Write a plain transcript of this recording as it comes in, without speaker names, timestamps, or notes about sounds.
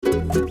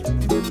Hey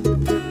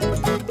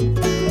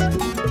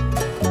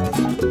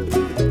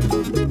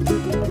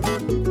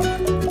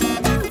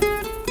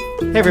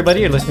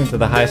everybody, you're listening to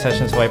the High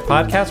Sessions Hawaii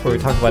podcast where we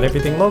talk about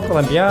everything local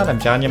and beyond. I'm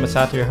John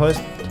Yamasato, your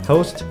host.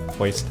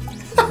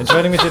 And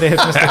joining me today is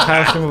Mr.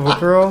 Kyle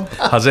Shimabukuro.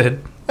 How's it?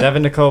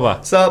 Devin Nakoba.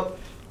 What's up?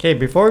 Okay,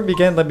 before we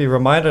begin, let me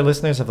remind our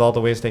listeners of all the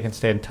ways they can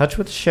stay in touch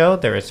with the show.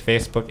 There is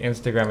Facebook,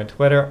 Instagram, and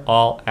Twitter,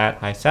 all at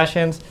High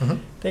Sessions. Mm-hmm.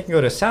 They can go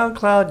to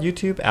SoundCloud,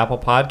 YouTube, Apple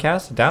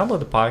Podcasts, download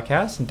the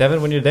podcast. And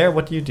Devin, when you're there,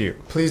 what do you do?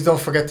 Please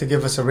don't forget to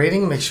give us a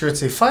rating. Make sure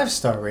it's a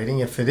 5-star rating.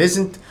 If it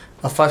isn't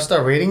a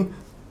 5-star rating,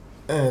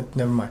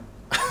 never mind.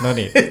 No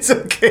need. It's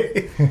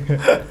okay.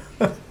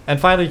 And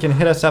finally, you can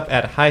hit us up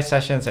at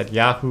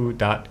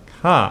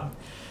highsessions@yahoo.com.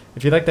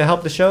 If you'd like to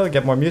help the show and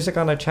get more music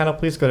on our channel,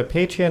 please go to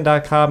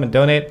patreon.com and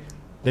donate.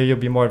 There you'll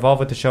be more involved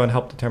with the show and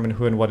help determine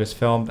who and what is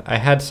filmed. I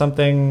had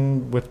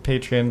something with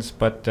patrons,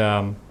 but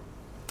I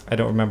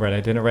don't remember it.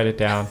 I didn't write it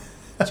down.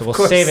 So we'll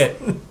save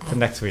it for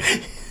next week.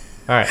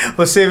 All right.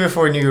 We'll save it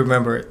for when you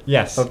remember it.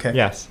 Yes. Okay.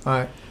 Yes. All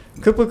right.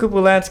 Kupu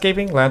Kupu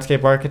Landscaping,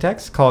 Landscape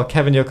Architects. Call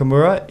Kevin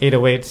Yokomura,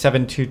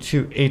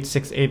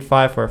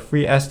 808-722-8685 for a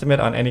free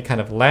estimate on any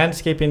kind of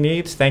landscaping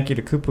needs. Thank you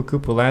to Kupu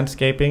Kupu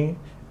Landscaping.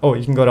 Oh,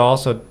 you can go to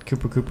also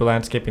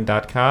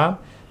kupukupulandscaping.com.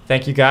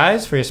 Thank you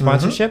guys for your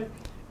sponsorship. Mm-hmm.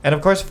 And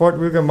of course, Fort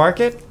Ruger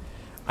Market.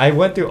 I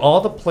went through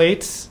all the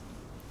plates.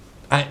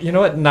 You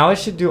know what? Now I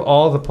should do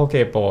all the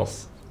poke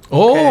bowls.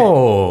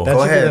 Oh, that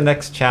should be the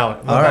next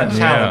challenge. Well, not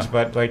challenge,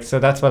 but like, so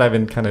that's what I've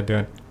been kind of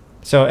doing.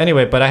 So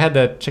anyway, but I had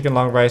the chicken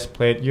long rice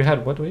plate. You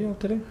had, what were you have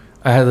today?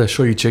 I had the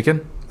shoyu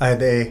chicken. I had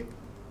the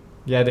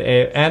Yeah, the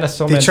A and a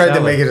somen salad. They tried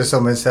to make it a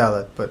somen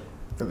salad, but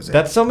it was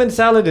that somen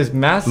salad is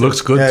massive.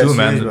 Looks good too,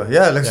 man.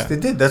 They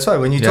did. That's why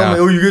when you told me,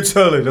 oh, you get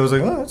salad, I was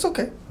like, oh, it's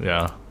okay.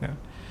 Yeah.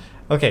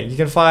 Okay, you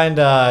can find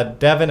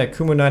Devin at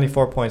Kumu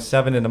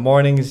 94.7 in the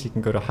mornings. You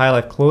can go to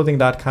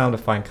highlifeclothing.com to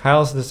find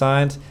Kyle's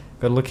designs.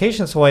 Go to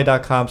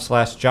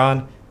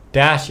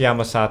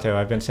locationshawaii.com/John-Yamasato.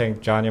 I've been saying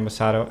John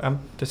Yamasato.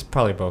 This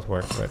probably both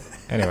work, but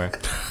anyway.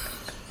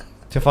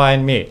 To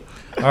find me.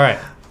 All right.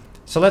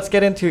 So let's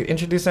get into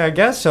introducing our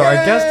guest. So our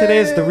guest today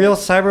is the real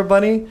Cyber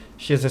Bunny.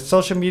 She is a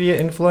social media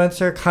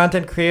influencer,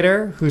 content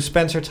creator who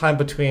spends her time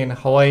between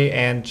Hawaii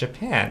and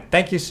Japan.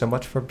 Thank you so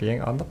much for being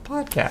on the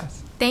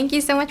podcast. Thank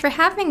you so much for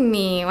having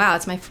me. Wow,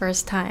 it's my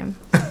first time.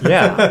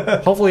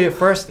 Yeah. Hopefully at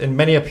first in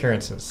many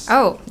appearances.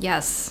 Oh,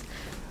 yes.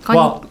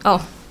 Go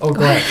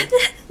ahead.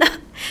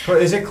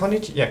 Is it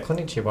konnichiwa? Yeah,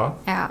 konnichiwa.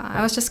 Yeah,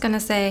 I was just going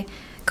to say,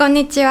 こん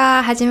にち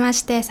は、はじめま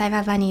して、サイ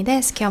バーバニー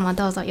です。今日も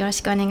どうぞよろ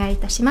しくお願いい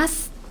たしま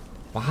す。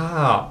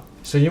Wow.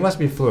 So you must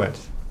be fluent.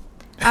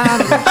 I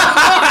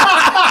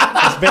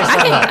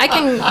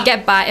can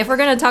get by. If we're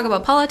going to talk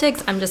about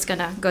politics, I'm just going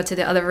to go to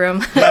the other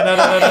room. No.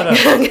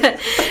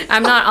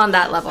 I'm not on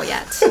that level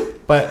yet.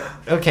 But,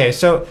 okay,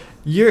 so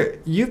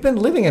you've been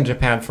living in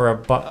Japan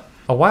for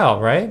a while,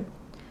 right?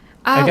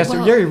 I guess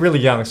you're really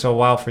young, so a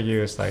while for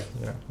you is like,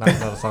 not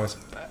as long as...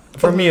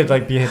 For me, it'd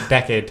like be a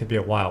decade to be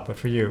a while, but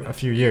for you, a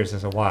few years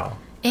is a while.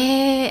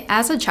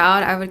 As a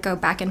child, I would go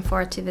back and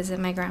forth to visit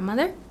my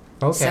grandmother.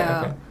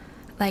 Okay.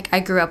 Like,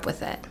 I grew up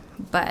with it.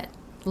 But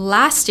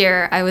last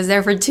year, I was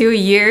there for 2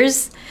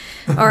 years,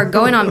 or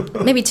going on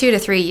maybe 2 to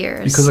 3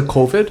 years. Because of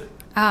COVID?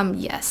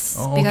 Yes,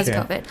 because of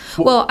COVID.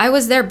 Well, I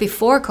was there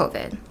before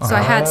COVID, so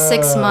I had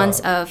 6 months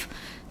of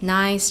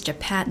nice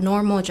Japan,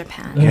 normal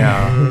Japan.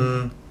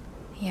 Yeah.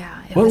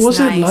 Yeah. What was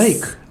it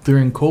like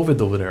during COVID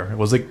over there?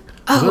 Was it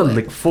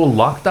like full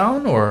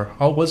lockdown, or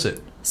how was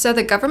it? So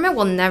the government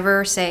will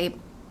never say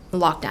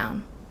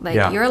lockdown. Like,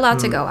 you're allowed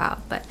to go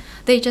out, but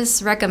they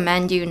just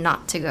recommend you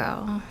not to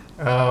go.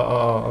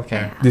 Oh,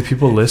 okay. Yeah. Did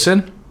people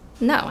listen?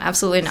 No,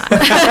 absolutely not. Wow.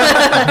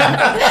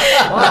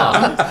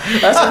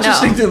 That's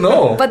interesting to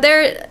know. But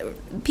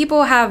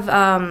people have,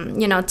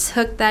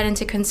 took that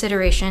into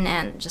consideration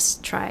and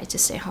just try to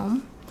stay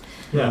home.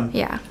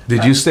 Yeah.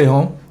 Did you stay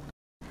home?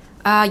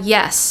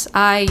 Yes.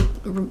 I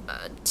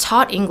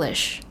taught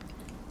English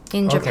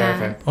in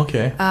Japan.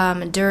 Okay.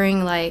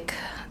 During, like,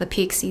 the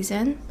peak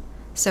season.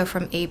 So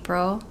from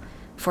April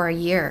for a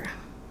year.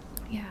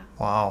 Yeah.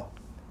 Wow.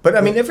 But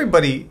I mean,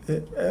 everybody,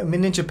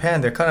 in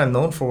Japan, they're kind of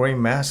known for wearing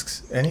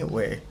masks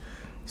anyway.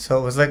 So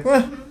it was like,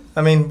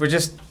 we're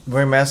just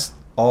wearing masks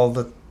all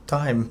the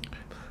time.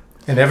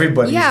 And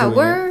everybody's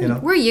doing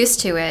it. We're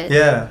used to it.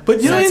 Yeah. But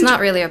it's not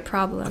really a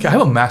problem. Okay, I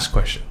have a mask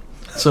question.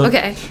 So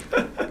okay.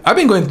 I've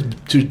been going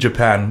to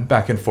Japan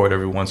back and forth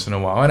every once in a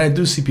while, and I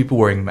do see people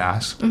wearing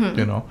masks,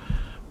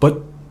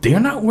 but they're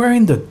not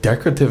wearing the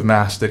decorative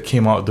masks that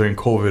came out during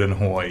COVID in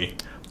Hawaii.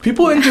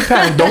 People in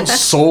Japan don't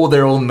sew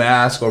their own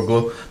mask or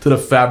go to the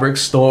fabric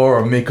store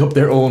or make up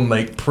their own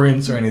like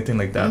prints or anything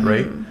like that,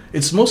 right?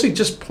 It's mostly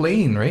just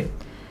plain, right?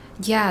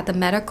 Yeah, the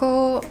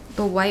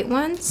white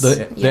ones.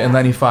 The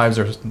N95s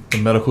are the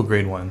medical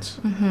grade ones.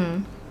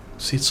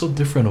 See, it's so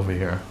different over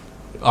here.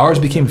 Ours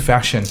became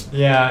fashion.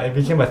 Yeah, it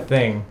became a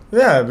thing.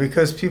 Yeah,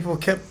 because people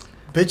kept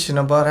bitching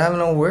about having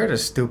to wear the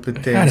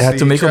stupid thing. Yeah, they had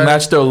to make them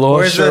match their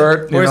lower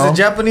shirt. Whereas the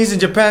Japanese in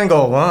Japan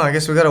go, well, I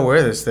guess we gotta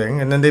wear this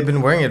thing, and then they've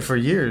been wearing it for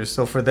years.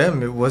 So for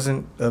them, it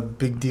wasn't a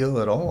big deal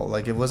at all.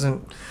 Like it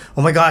wasn't,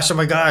 oh my gosh.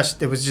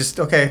 It was just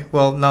okay.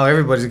 Well, now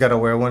everybody's gotta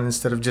wear one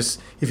instead of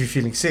just if you're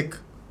feeling sick,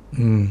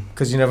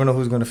 because you never know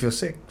who's gonna feel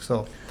sick.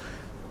 So.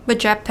 But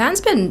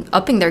Japan's been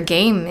upping their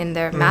game in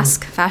their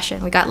mask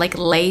fashion. We got like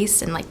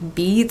lace and like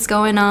beads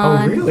going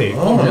on. Oh, really?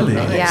 Oh, really?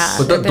 Nice. Yeah.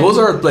 But those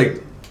are like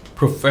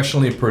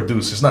professionally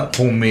produced. It's not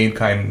homemade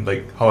kind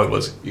like how it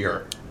was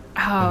here.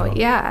 Oh,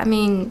 yeah. I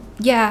mean,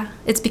 yeah,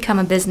 it's become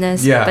a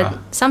business. Yeah. But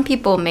some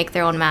people make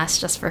their own masks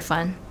just for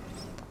fun.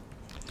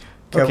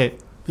 Okay.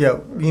 Yeah,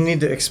 you need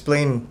to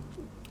explain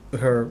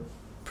her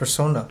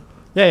persona.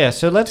 Yeah.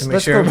 So let's make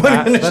let's sure go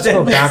everybody let's go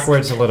understands.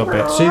 backwards a little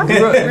bit. So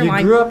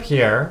you grew up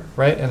here,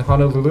 right, in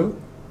Honolulu?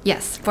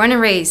 Yes, born and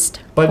raised.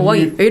 But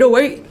Hawaii, you-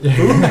 808.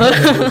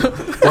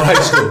 What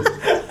high school?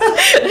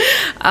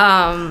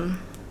 I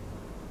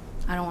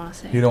don't want to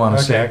say. You don't want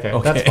to say? Okay,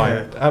 that's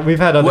fine. We've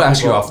had other We'll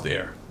ask you people off the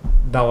air.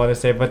 not want to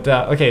say, but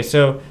okay.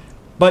 So,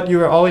 but you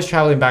were always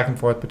traveling back and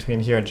forth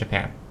between here and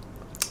Japan.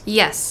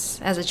 Yes,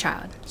 as a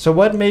child. So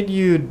what made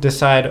you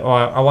decide, oh,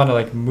 I want to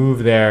like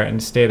move there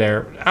and stay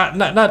there?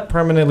 Not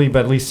permanently,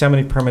 but at least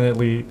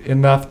semi-permanently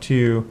enough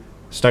to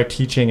start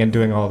teaching and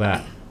doing all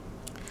that.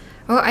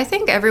 Well, I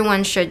think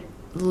everyone should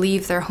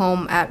leave their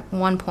home at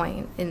one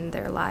point in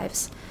their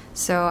lives.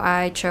 So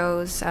I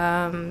chose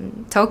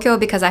Tokyo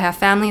because I have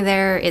family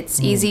there.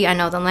 It's easy. I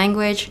know the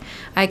language.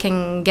 I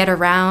can get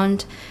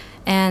around.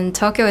 And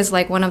Tokyo is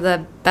like one of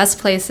the best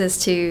places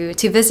to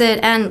visit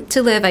and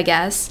to live, I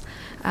guess.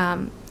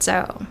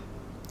 So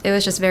it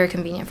was just very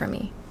convenient for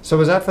me. So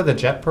was that for the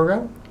JET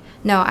program?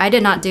 No, I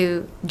did not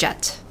do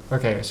JET.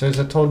 Okay, so it's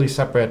a totally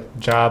separate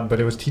job, but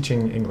it was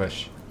teaching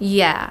English.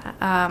 Yeah,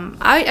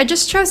 I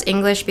just chose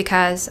English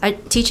because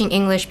teaching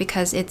English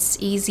because it's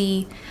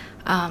easy.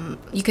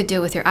 You could do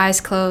it with your eyes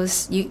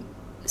closed.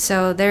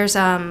 So there's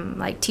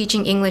like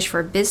teaching English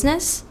for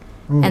business,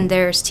 and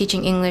there's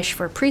teaching English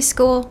for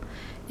preschool,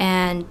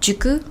 and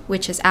juku,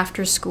 which is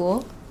after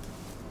school.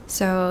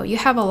 So you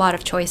have a lot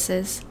of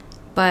choices,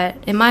 but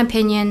in my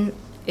opinion,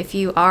 if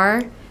you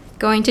are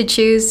going to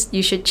choose,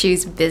 you should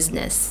choose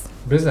business.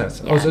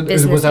 Business. Yeah, Oh, so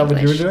business was that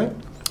what you were English.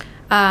 doing?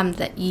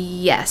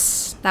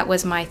 Yes, that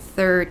was my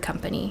third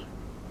company.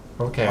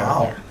 Okay.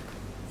 Wow. Okay.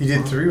 You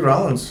did 3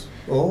 rounds.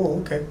 Oh,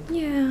 okay.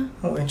 Yeah.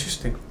 Oh,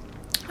 interesting.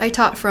 I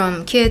taught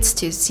from kids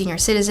to senior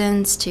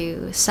citizens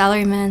to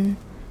salarymen.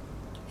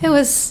 It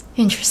was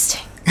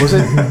interesting. Was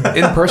it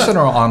in person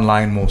or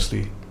online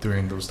mostly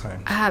during those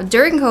times?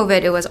 During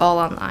COVID, it was all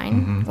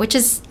online, which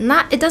is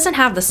not. It doesn't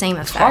have the same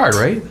effect. It's hard,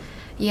 right?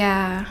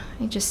 Yeah,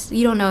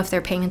 you don't know if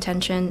they're paying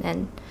attention,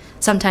 and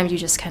sometimes you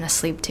just kind of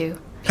sleep too.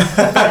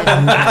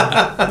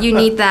 But you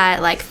need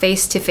that like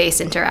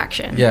face-to-face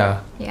interaction.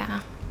 Yeah.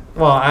 Yeah.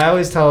 Well, I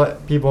always tell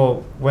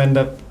people when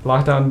the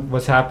lockdown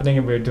was happening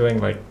and we were doing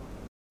like,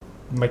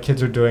 my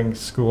kids were doing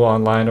school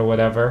online or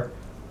whatever,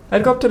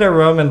 I'd go up to their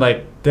room and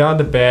like they're on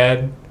the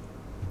bed,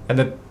 and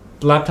the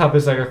laptop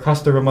is like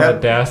across the room on the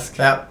desk.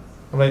 Yep.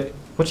 I'm like,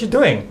 what you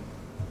doing?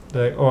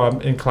 They're like, oh,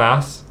 I'm in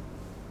class.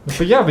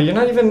 But yeah, but you're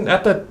not even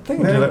at the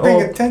thing. They're You're not like,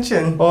 paying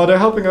attention. oh, they're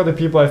helping other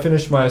people. I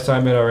finished my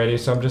assignment already,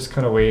 so I'm just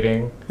kind of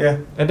waiting. Yeah.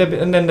 And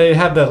then they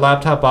have the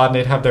laptop on.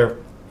 They'd have their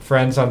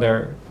friends on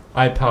their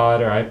iPod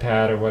or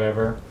iPad or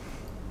whatever.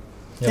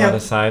 Yeah. On the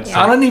side.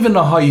 Yeah. I don't even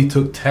know how you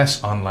took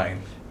tests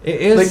online.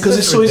 It is Because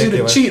it's just so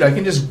ridiculous. easy to cheat. I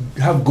can just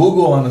have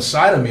Google on the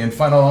side of me and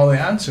find out all the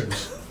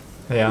answers.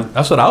 Yeah.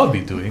 That's what I would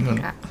be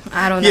doing.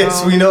 I don't know.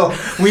 Yes, we know.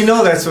 We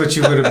know that's what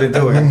you would have been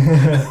doing.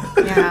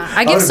 Yeah,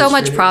 I give would've so been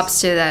much serious. props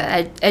to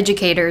the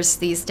educators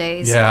these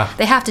days. Yeah.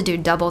 They have to do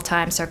double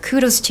time, so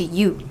kudos to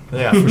you.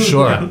 Yeah, For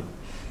sure. Yeah.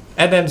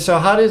 And then, so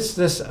how does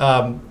this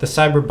the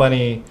Cyber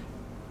Bunny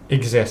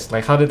exist?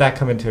 Like, how did that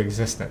come into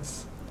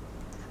existence?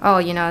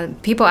 Oh,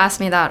 people ask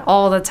me that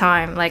all the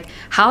time. Like,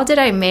 how did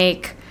I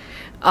make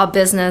a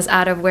business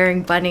out of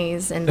wearing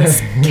bunnies and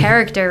this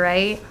character,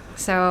 right?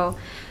 So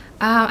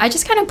I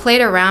just kind of played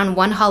around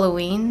one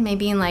Halloween,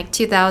 maybe in like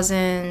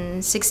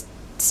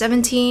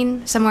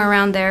 2017, somewhere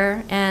around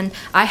there. And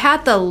I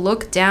had the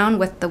look down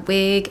with the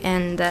wig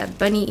and the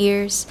bunny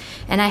ears.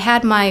 And I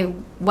had my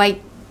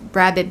white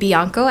rabbit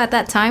Bianco at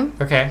that time.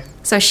 Okay.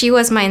 So she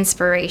was my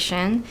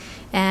inspiration.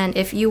 And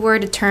if you were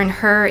to turn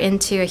her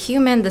into a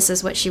human, this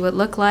is what she would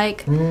look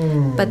like.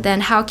 But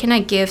then how can I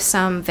give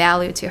some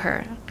value to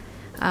her?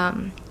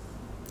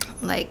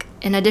 Like,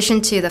 in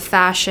addition to the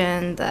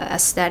fashion, the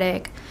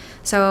aesthetic.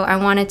 So I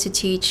wanted to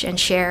teach and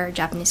share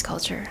Japanese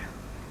culture.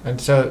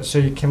 And so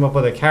you came up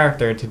with a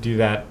character to do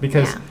that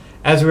because, Yeah.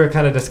 as we were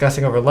kind of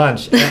discussing over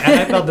lunch, and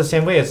I felt the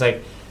same way. It's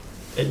like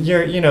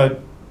you're,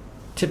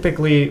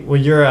 typically, well,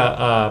 you're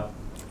I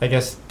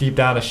guess deep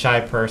down a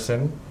shy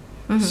person.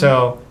 Mm-hmm.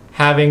 So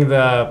having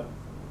the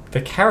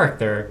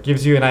character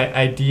gives you an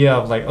idea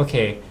of like,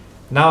 okay,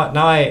 now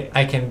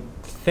I can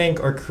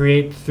think or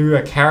create through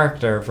a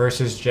character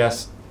versus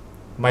just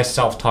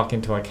myself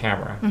talking to a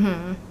camera,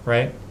 Mm-hmm.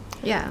 right?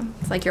 Yeah,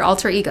 it's like your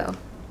alter ego.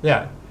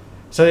 Yeah.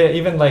 So yeah,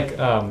 even like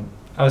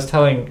I was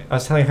telling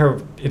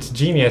her it's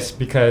genius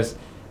because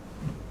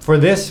for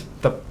this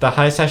the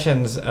High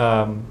Sessions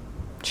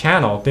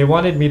channel, they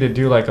wanted me to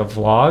do like a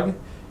vlog,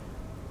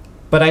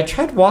 but I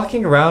tried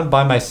walking around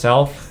by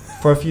myself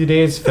for a few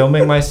days,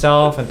 filming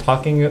myself and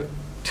talking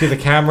to the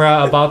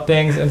camera about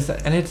things,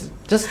 and it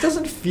just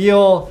doesn't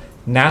feel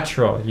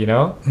natural, you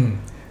know.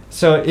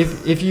 So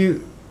if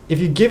you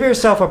give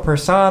yourself a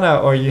persona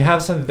or you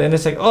have something, then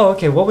it's like, oh,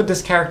 okay, what would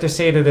this character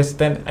say to this?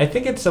 Then I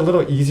think it's a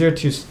little easier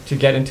to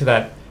get into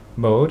that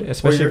mode,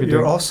 especially Well, if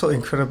you're also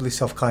incredibly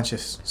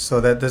self-conscious, so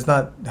that does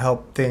not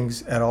help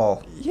things at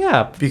all.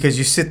 yeah. Because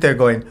you sit there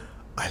going,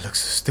 I look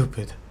so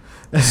stupid.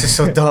 This is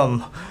so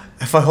dumb.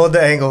 If I hold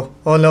the angle,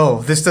 oh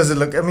no, this doesn't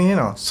look. I mean, you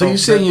know. So you're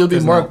saying you'll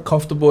be more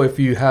comfortable if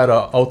you had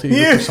a alter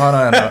ego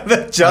persona and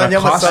The John and a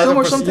Yamazaki costume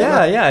or persona.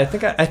 something?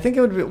 Yeah, I think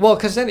it would be well,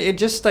 because then it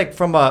just like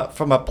from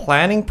a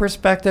planning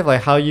perspective,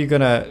 like how you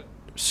gonna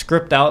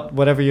script out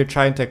whatever you're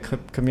trying to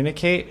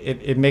communicate.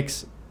 It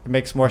makes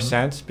more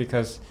sense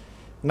because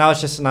now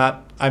it's just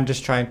not. I'm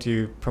just trying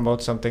to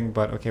promote something,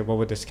 but okay, what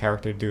would this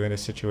character do in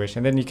this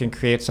situation? Then you can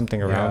create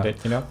something around it,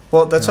 you know.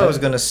 Well, that's what I was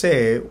gonna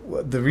say.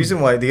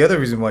 The other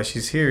reason why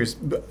she's here is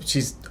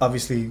she's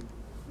obviously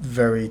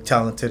very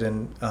talented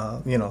and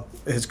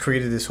has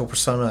created this whole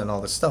persona and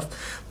all this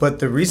stuff. But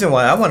the reason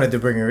why I wanted to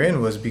bring her in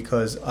was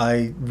because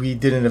we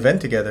did an event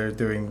together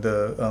during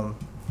the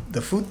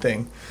food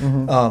thing,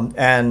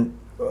 and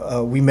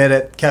we met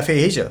at Cafe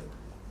Asia,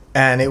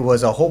 and it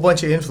was a whole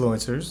bunch of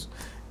influencers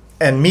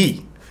and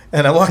me.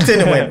 And I walked in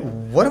and went,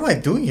 what am I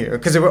doing here?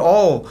 Because they were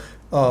all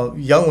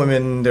young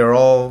women. They're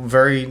all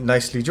very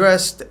nicely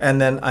dressed. And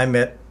then I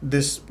met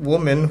this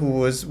woman who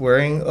was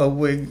wearing a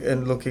wig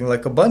and looking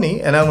like a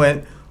bunny. And I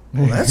went,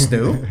 well, that's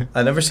new.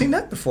 I've never seen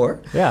that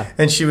before. Yeah.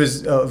 And she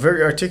was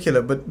very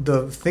articulate. But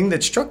the thing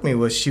that struck me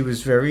was she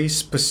was very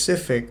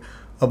specific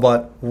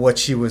about what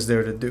she was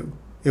there to do.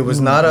 It was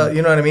not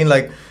you know what I mean?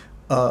 Like,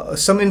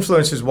 some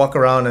influencers walk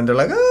around and they're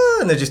like,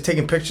 and they're just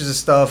taking pictures of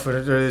stuff,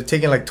 or they're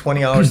taking like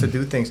 20 hours to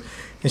do things.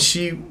 And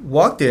she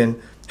walked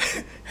in,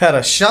 had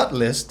a shot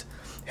list,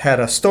 had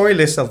a story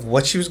list of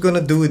what she was going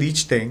to do with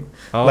each thing,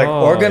 like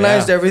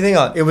organized everything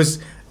out. It was,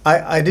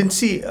 I didn't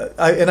see,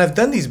 and I've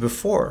done these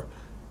before,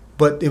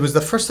 but it was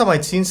the first time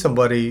I'd seen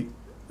somebody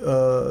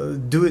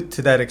do it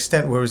to that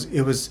extent, where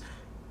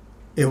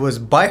it was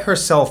by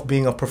herself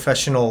being a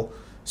professional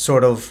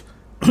sort of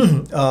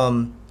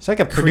It's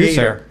like a producer.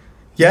 creator.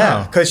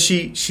 Yeah, because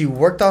she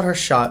worked out her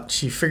shot.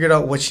 She figured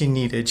out what she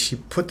needed. She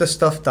put the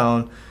stuff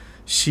down.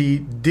 She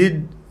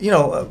did,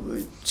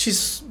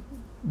 she's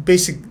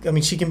basic. I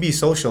mean, she can be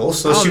social.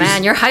 So Oh she man,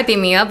 was, you're hyping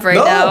me up right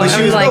No, now. but she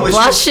I'm was- like no, but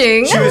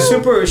blushing. She was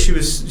super. She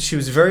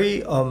was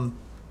very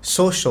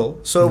social.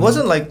 So it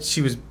wasn't like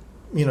she was,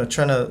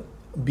 trying to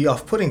be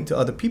off-putting to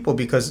other people,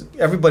 because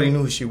everybody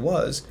knew who she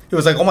was. It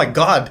was like, oh my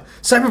God,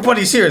 Cyber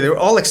Bunny's here. They were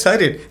all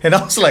excited, and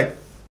I was like,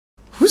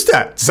 who's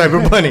that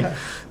Cyber Bunny?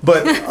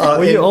 But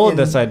Well, you old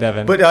this side,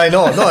 Devin. But I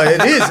know, no,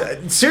 it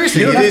is seriously.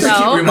 You don't It have is. to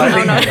keep No,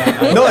 reminding no, me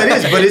that. No, it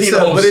is, but it's He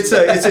knows.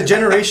 it's a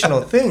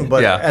generational thing.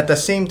 But Yeah. at the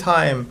same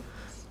time,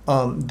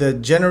 the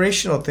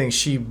generational thing,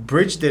 she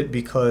bridged it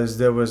because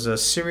there was a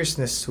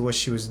seriousness to what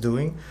she was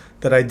doing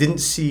that I didn't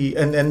see.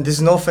 And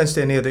there's no offense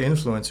to any other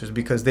influencers,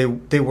 because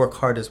they work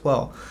hard as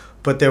well.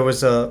 But there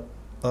was a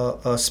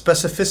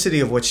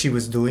specificity of what she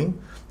was doing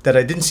that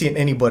I didn't see in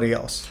anybody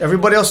else.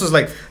 Everybody else was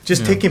like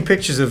just taking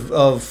pictures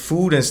of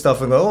food and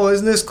stuff and go, oh,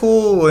 isn't this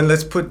cool? And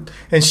let's put.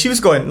 And she was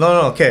going,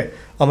 no, okay,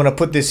 I'm gonna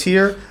put this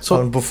here. So-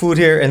 I'm gonna put food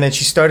here, and then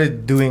she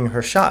started doing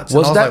her shots.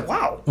 And I was like,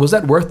 wow. Was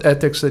that worth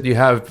ethics that you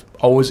have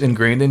always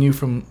ingrained in you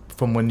from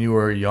when you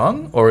were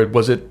young, or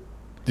was it?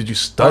 Did you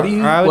study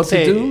Or I would what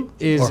say to do?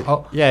 is Or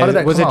how did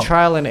that was come it out?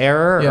 trial and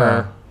error? Yeah.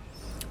 Or?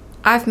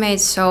 I've made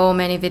so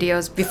many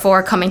videos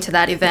before coming to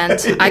that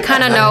event. I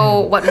kind of know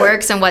what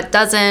works and what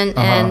doesn't,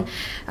 and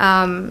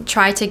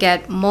try to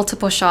get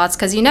multiple shots,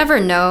 because you never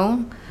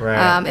know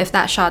Right. if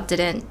that shot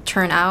didn't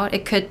turn out.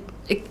 It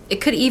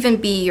could even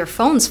be your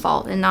phone's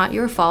fault and not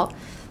your fault.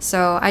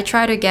 So I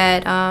try to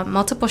get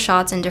multiple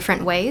shots in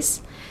different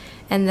ways,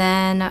 and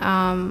then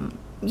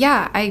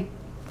I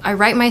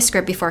write my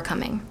script before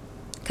coming,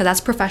 because that's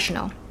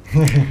professional,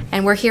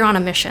 and we're here on a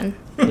mission.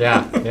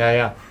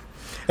 Yeah.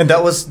 And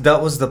that was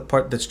the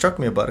part that struck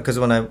me about it, because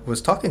when I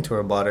was talking to her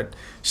about it,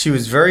 she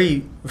was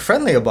very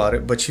friendly about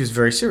it, but she was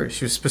very serious.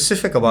 She was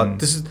specific about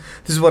this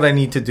is what I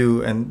need to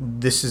do, and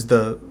this is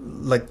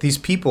these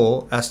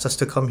people asked us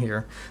to come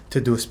here to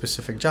do a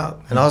specific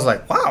job. And I was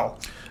like, wow,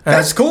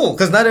 that's cool,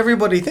 because not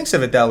everybody thinks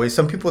of it that way.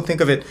 Some people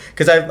think of it,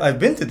 because I've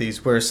been to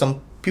these where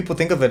some people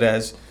think of it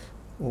as,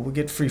 well, we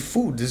get free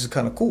food. This is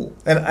kind of cool.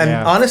 And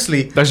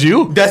honestly, That's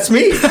you. that's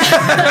me.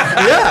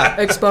 Yeah.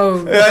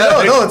 Exposed.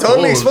 Yeah, no,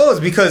 totally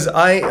Exposed. exposed, because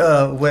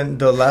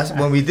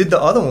when we did the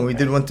other one, we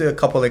did one to a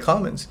couple of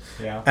commons,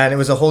 and it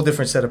was a whole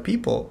different set of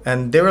people,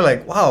 and they were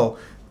like, wow,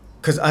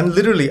 because I'm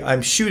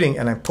shooting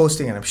and I'm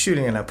posting and I'm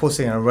shooting and I'm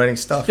posting and I'm writing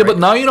stuff. Yeah, right? but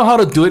now you know how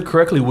to do it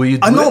correctly. Will you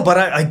do I know, it? but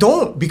I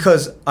don't,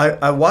 because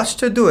I watched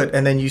her do it,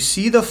 and then you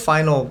see the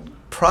final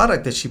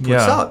product that she puts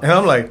Yeah. out, and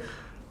I'm like,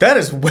 that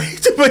is way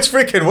too much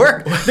freaking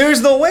work. There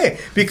is no way,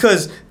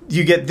 because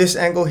you get this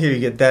angle here, you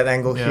get that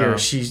angle here.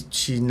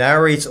 She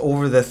narrates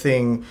over the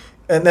thing,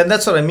 and then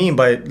that's what I mean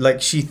by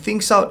like she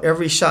thinks out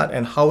every shot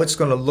and how it's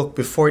gonna look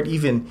before it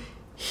even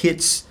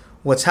hits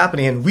what's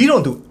happening, and we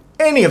don't do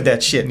any of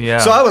that shit. Yeah.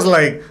 So I was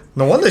like,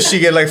 no wonder she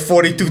get like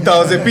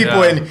 42,000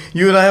 people, and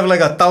you and I have like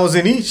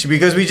 1,000 each,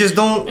 because we just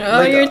don't. Oh,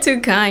 like, you're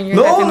too kind. You're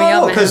hyping me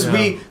up,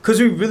 man. because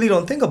we really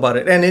don't think about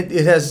it, and it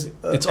has.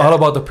 It's all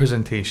about the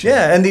presentation.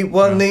 Yeah, and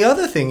the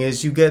other thing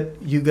is you get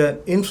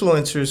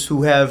influencers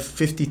who have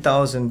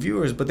 50,000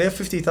 viewers, but they have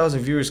 50,000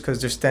 viewers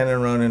because they're standing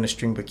around in a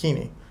string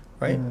bikini,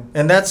 right?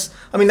 And that's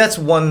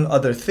one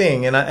other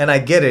thing, and I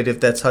get it if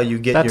that's how you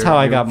get. That's how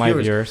I got my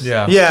viewers.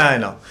 Yeah. Yeah, I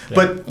know,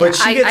 but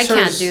she gets I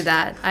can't hers- do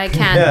that. I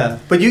can't. Yeah,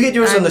 but you get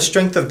yours on I'm the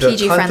strength of the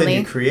PG content friendly.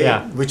 you create,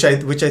 Yeah. which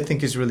I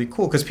think is really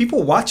cool because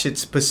people watch it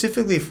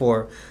specifically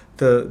for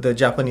the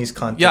Japanese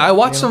content. Yeah, I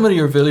watched you know? some of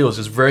your videos.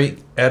 It's very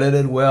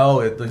edited well.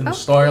 The thank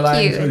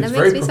storyline, you. it's That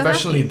very makes me so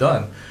professionally happy.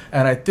 done.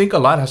 And I think a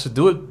lot has to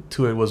do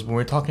it was when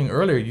we were talking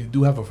earlier. You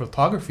do have a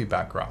photography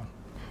background.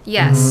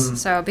 Yes. Mm-hmm.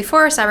 So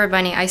before Cyber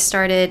Bunny, I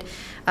started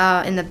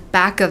in the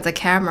back of the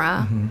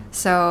camera. Mm-hmm.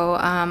 So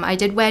I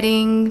did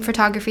wedding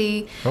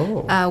photography,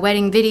 Oh.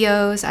 wedding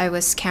videos. I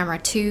was camera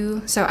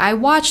 2. So I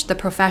watched the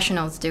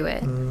professionals do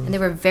it, Mm. and they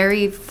were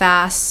very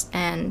fast,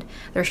 and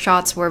their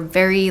shots were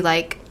very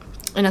like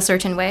in a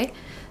certain way.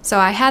 So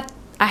I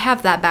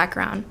have that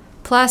background.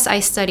 Plus, I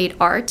studied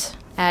art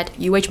at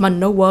UH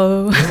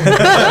Manoa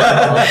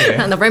Okay.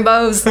 and the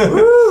Rainbows.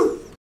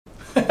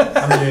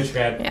 I'm a huge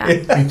fan. Yeah.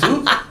 Me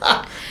too.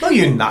 No,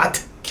 you're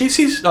not.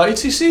 KC's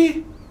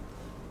HCC.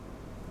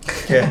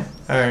 Yeah.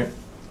 All right.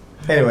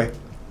 Anyway.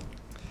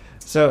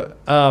 So,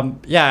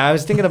 yeah, I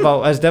was thinking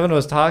about, as Devin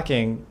was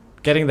talking,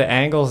 getting the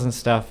angles and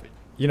stuff.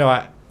 You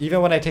know,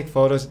 even when I take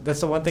photos, that's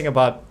the one thing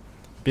about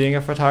being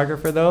a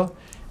photographer, though,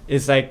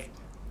 is like,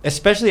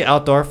 especially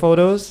outdoor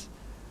photos,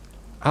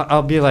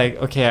 I'll be like,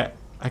 okay,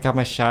 I got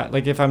my shot.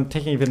 Like, if I'm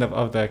taking even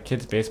of the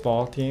kids'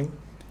 baseball team,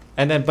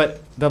 and then,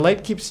 but the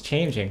light keeps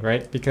changing,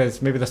 right?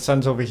 Because maybe the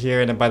sun's over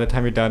here, and then by the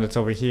time you're done, it's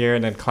over here,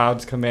 and then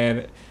clouds come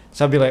in.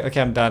 So I'll be like,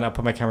 okay, I'm done. I'll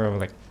put my camera over,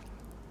 like,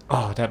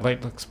 oh, that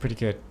light looks pretty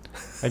good.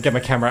 I get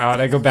my camera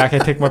out, I go back, I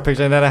take more pictures,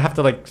 and then I have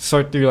to like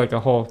sort through like a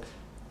whole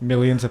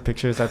millions of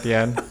pictures at the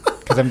end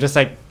because I'm just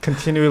like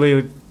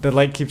continually, the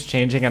light keeps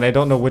changing, and I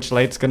don't know which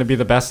light's going to be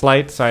the best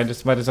light, so I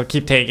just might as well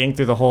keep taking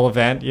through the whole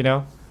event, you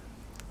know?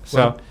 So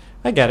Well,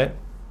 I get it.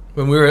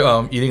 When we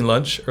were eating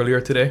lunch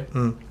earlier today,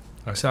 Mm.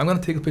 I said, I'm going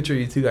to take a picture of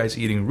you two guys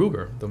eating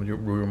Ruger, the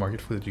Ruger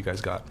market food that you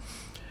guys got.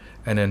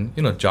 And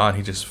then, John,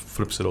 he just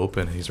flips it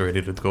open and he's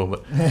ready to go.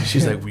 But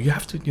she's like, well, you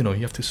have to, you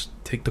have to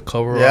take the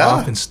cover Yeah.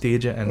 off and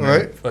stage it. And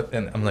Right.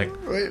 and I'm like,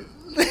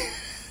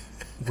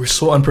 we're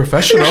so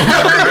unprofessional.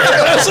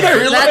 That's what I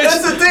realized.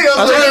 That's the thing.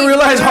 That's when I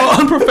realized how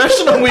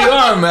unprofessional we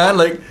are, man.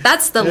 Like,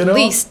 That's the You know?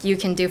 least you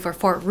can do for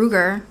Fort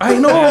Ruger. I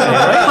know,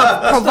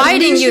 right?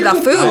 Providing you the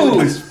food.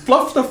 Please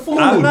fluff the food.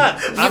 I'm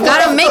not. You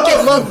gotta make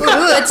it look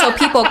good so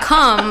people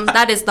come.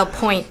 That is the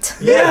point.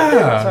 Yeah.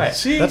 That's right.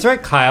 See? That's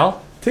right,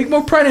 Kyle. Take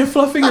more pride in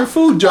fluffing your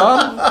food,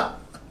 John.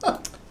 I'm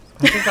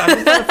just not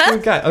a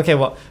food guy. Okay,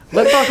 well,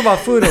 let's talk about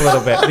food a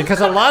little bit because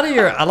a lot of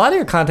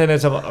your content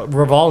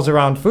revolves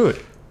around food,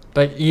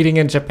 like eating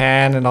in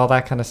Japan and all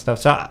that kind of stuff.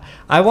 So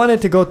I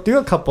wanted to go through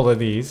a couple of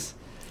these.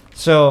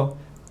 So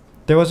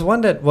there was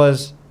one that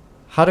was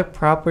how to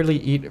properly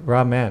eat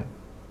ramen.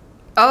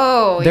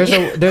 Oh,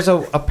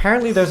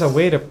 Apparently there's a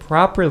way to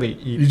properly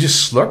You eat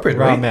just slurp it,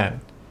 right? ramen.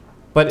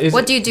 But is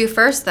What do you do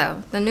first,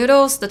 though? The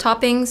noodles, the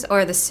toppings,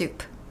 or the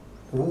soup?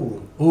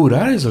 Ooh. Ooh,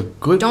 that is a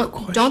good Don't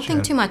question.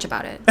 think too much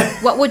about it.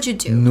 What would you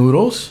do?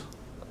 Noodles?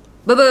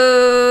 Boo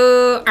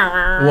boo.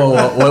 Well,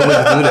 what would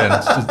you do then?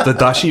 The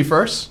dashi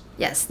first?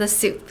 Yes, the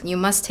soup. You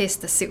must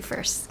taste the soup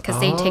first because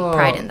they take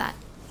pride in that.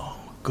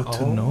 Good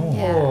to know.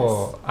 Yeah.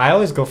 Oh, I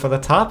always go for the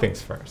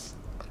toppings first.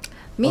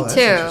 Me Oh, that's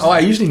too. interesting. Oh, I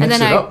usually and mix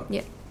then it I up.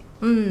 yeah.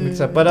 Mix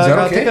up, but Is that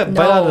I'll okay? take a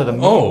bite out of the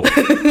meat. Oh,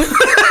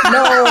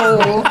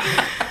 No.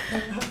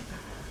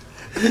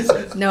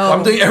 No.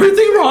 I'm doing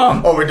everything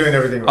wrong. Oh, we're doing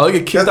everything wrong. I'll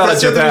get kicked out of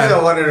That's the other Japan. reason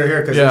I wanted her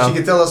here, because Yeah. she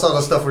could tell us all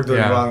the stuff we're doing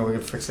Yeah. wrong and we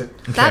can fix it.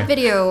 That Okay.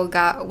 video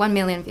got 1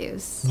 million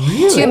views.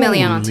 Really? 2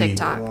 million on Holy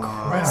TikTok.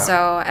 Wow.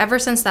 So ever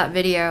since that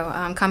video,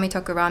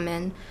 Kamitoku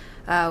Ramen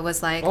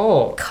was like,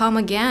 Oh. come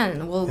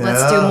again. Well,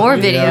 let's do Yeah. more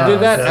You videos. You did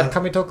that Yeah. at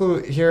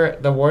Kamitoku here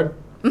at the ward?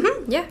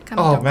 Yeah,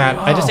 Kamitoku. Oh man,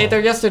 I just Wow. ate there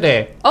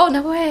yesterday. Oh, no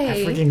I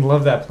way. freaking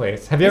love that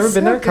place. Have you ever It's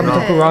been so there?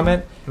 Kamitoku good.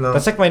 Ramen? No.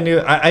 That's like my new.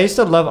 I used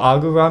to love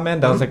Agu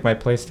Ramen. That was like my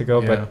place to go,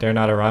 Yeah. but they're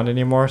not around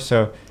anymore.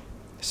 So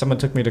someone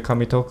took me to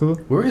Kamitoku.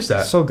 Where is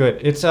that? So good.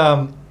 It's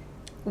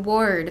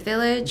Ward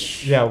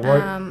Village. Yeah,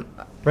 Ward- Um,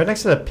 right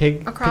next to the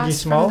Piggy across from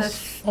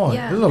Smalls. the... Oh,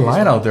 yeah. there's a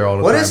line out there all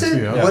the What time. is it?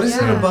 too, yeah. What is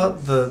it Yeah.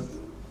 about the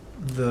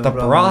The ramen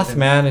broth, thing?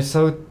 man, is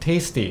so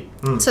tasty.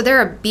 So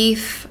they're a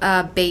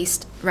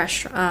beef-based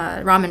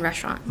ramen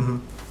restaurant. Mhm.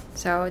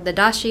 So the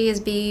dashi is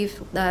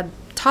beef. The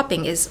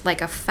topping is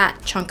like a fat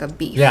chunk of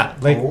beef. Yeah,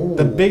 like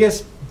the Oh.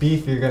 biggest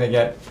beef you're gonna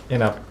get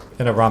in a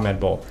ramen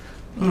bowl.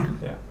 Yeah.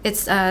 Yeah.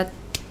 It's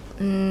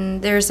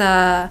There's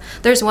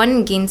one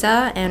in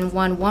Ginza and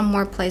one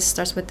more place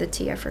starts with the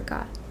T. I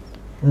forgot.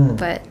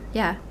 But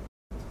yeah.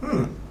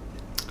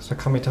 So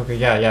Kamitoku,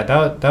 yeah,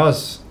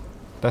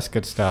 that's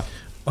good stuff.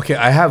 Okay,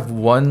 I have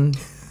one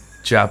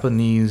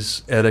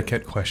Japanese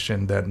etiquette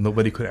question that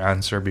nobody could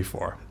answer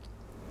before.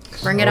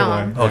 Bring it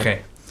on.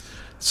 Okay.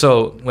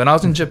 So when I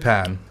was in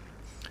Japan,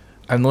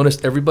 I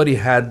noticed everybody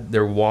had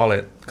their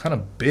wallet kind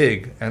of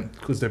big, and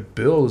because their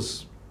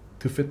bills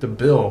to fit the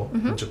bill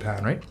in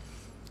Japan, right?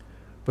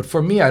 But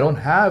for me, I don't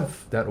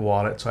have that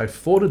wallet, so I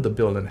folded the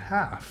bill in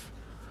half.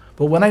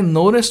 But when I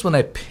noticed when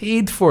I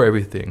paid for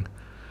everything,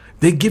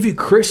 they give you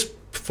crisp,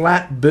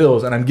 flat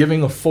bills, and I'm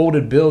giving a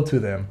folded bill to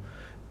them.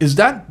 Is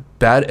that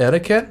bad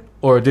etiquette,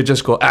 or they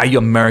just go, "Ah, you're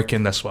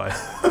American, that's why"?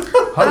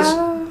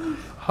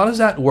 How does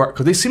that work?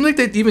 Because they seem like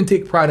they even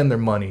take pride in their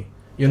money.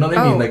 You know what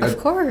I mean? Like, of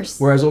course.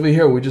 Whereas over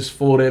here, we just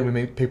fold it, we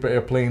make paper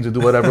airplanes, we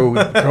do whatever, we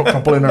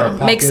crumple in our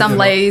pocket. Make some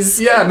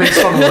lays. Yeah, make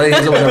some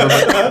lays or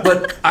whatever.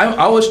 But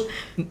I was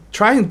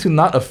trying to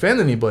not offend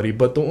anybody,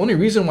 but the only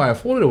reason why I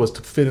folded it was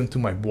to fit into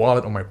my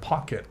wallet or my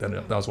pocket that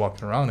I was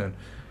walking around in.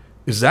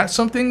 Is that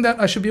something that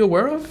I should be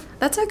aware of?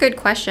 That's a good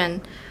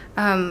question.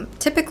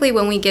 Typically,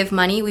 when we give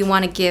money, we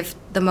want to give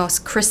the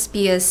most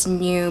crispiest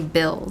new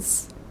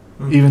bills.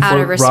 Even Out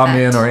for of respect.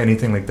 ramen or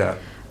anything like that?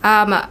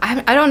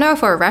 I don't know,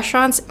 for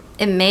restaurants,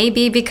 it may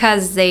be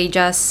because they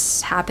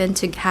just happen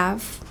to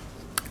have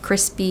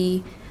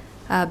crispy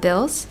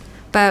bills.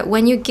 But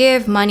when you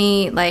give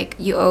money, like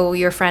you owe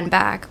your friend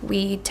back,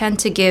 we tend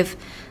to give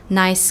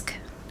nice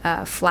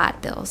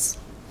flat bills.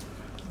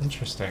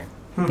 Interesting.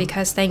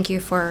 Because thank you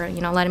for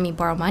letting me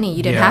borrow money.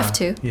 You didn't have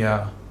to.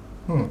 Yeah.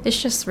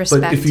 It's just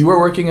respect. But if you were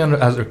working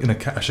as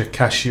a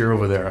cashier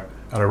over there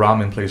at a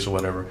ramen place or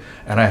whatever,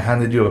 and I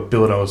handed you a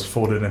bill that was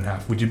folded in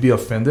half, would you be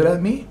offended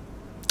at me?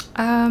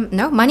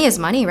 No, money is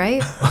money,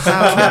 right?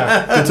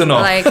 So, Good to know.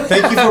 like,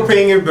 Thank you for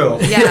paying your bill.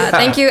 yeah,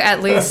 thank you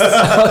at least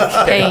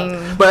paying.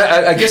 But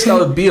I guess that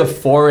would be a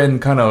foreign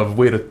kind of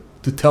way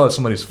to tell if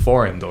somebody's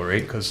foreign, though,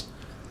 right? Because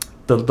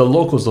the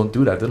locals don't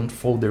do that. They don't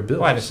fold their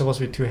bills. Why? It's supposed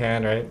to be two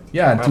hand, right?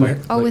 Yeah,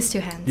 and Always two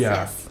hands. Yeah.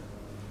 Yes.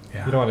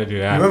 Yeah. You don't want to do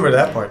that. Remember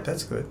that part.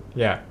 That's good.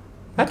 Yeah.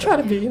 I try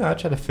to be, I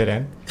try to fit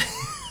in.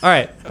 All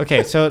right.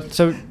 Okay. So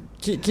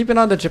keeping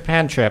on the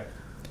Japan trip.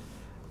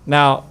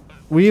 Now,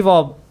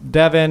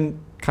 Devin,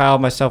 Kyle,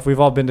 myself, we've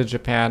all been to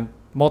Japan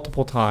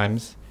multiple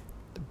times.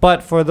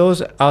 But for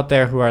those out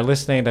there who are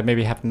listening that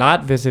maybe have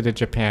not visited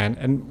Japan,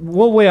 and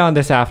we'll weigh on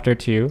this after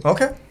too.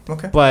 Okay.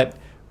 But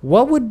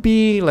what would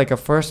be like a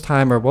first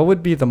time, or what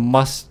would be the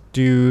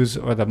must-dos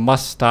or the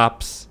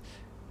must-stops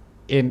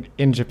in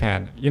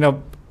Japan?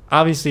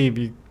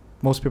 Obviously,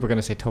 most people are going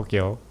to say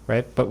Tokyo,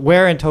 right? But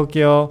where in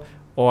Tokyo,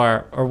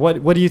 or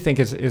what do you think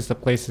is the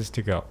places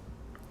to go?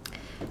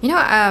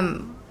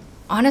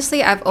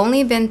 Honestly, I've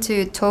only been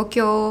to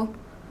Tokyo,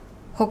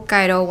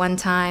 Hokkaido one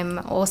time,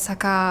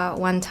 Osaka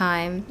one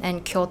time,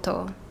 and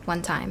Kyoto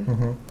one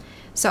time.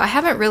 So I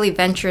haven't really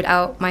ventured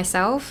out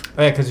myself.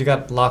 Oh yeah, because you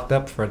got locked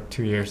up for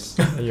 2 years.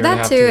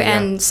 That too,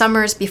 and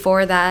summers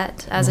before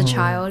that as a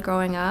child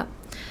growing up.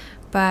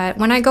 But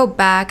when I go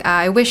back,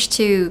 I wish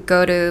to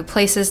go to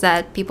places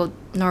that people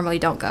normally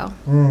don't go.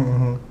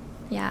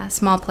 Yeah,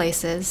 small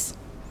places.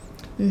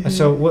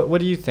 So what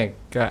do you think?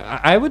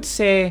 I would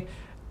say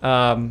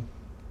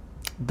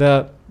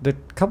the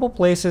couple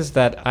places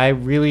that I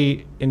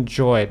really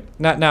enjoyed.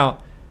 Now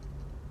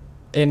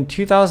in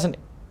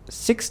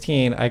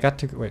 2016, I got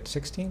to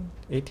 16,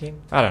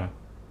 18? I don't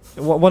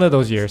know. One of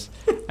those years.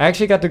 I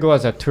actually got to go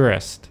as a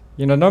tourist.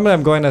 Normally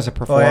I'm going as a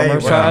performer,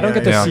 so I don't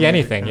get to see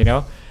anything,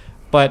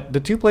 But the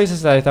two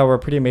places that I thought were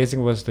pretty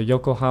amazing was the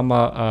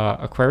Yokohama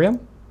Aquarium.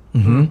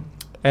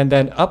 And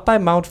then up by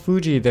Mount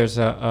Fuji, there's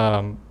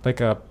a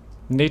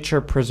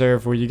nature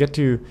preserve where you get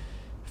to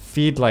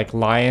feed like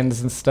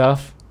lions and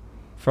stuff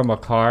from a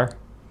car.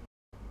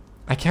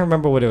 I can't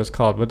remember what it was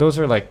called, but those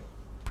are like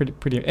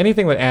pretty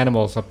anything with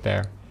animals up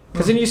there.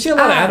 Because then you see a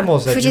lot of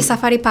animals. Fuji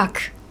Safari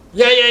Park.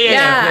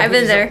 Yeah. I've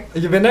been there.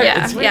 You've been there?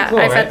 Yeah, It's really cool,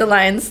 I right? fed the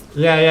lions.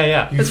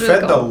 Yeah. You That's fed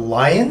really the cool.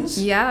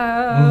 lions?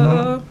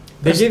 Yeah.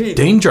 They give you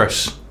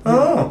dangerous.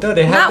 Oh. no,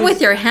 they have Not these-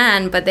 with your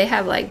hand, but they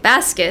have like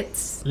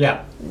baskets.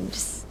 Yeah.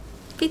 Just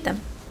feed them.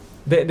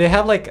 They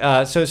have like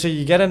so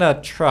you get in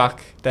a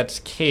truck that's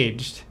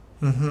caged,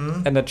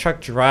 and the truck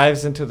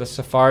drives into the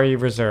safari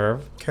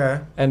reserve,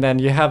 Okay. and then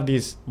you have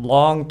these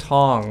long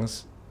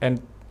tongs,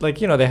 and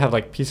they have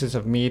like pieces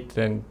of meat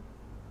and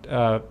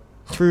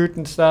fruit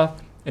and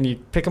stuff, and you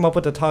pick them up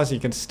with the tongs so you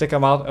can stick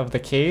them out of the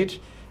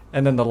cage,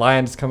 and then the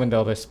lions come and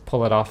they'll just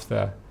pull it off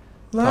the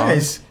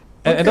Nice.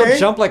 and they'll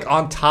jump like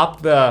on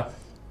top the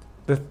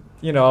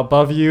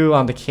above you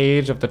on the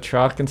cage of the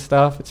truck and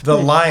stuff. It's The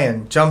pretty-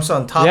 lion jumps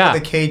on top Yeah. of the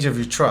cage of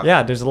your truck.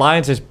 Yeah, there's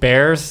lions, there's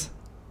bears,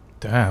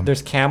 Damn.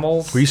 there's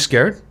camels. Were you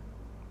scared?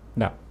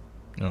 No.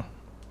 No.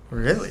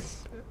 Really?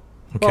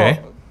 Okay.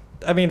 Well,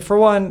 I mean, for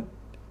one,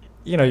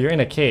 you're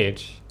in a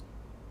cage.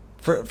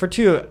 For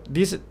two,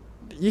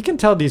 you can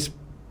tell these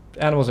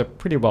animals are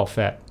pretty well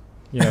fed.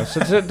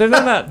 So they're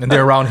not. And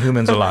they're around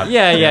humans a lot.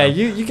 Yeah.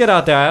 You get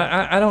out there.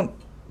 I don't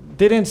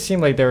they didn't seem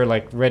like they were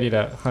like ready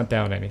to hunt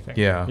down anything.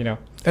 Yeah. You know.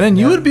 And then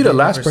you Yeah, would be the I've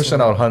last never person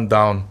seen I would hunt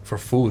down for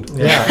food.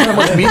 Yeah. I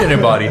don't meet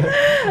anybody.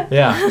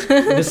 Yeah.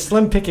 There's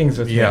slim pickings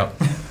with Yeah.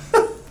 me.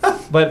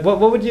 But what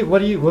would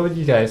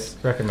you guys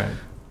recommend?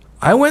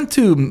 I went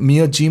to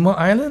Miyajima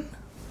Island.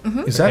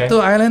 Is that Okay. the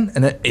island?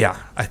 And yeah,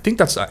 I think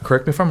that's.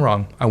 Correct me if I'm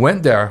wrong. I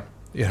went there.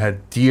 It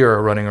had deer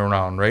running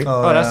around, right?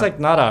 Oh, that's like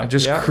Nara.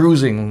 Just yeah.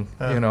 cruising,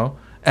 Yeah. you know,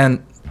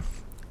 and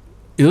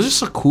it was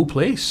just a cool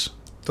place.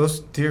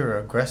 Those deer are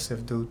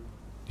aggressive, dude.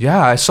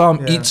 Yeah, I saw him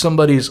Yeah. eat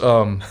somebody's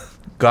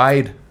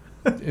guide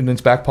in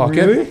his back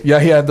pocket. Really? Yeah,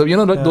 he had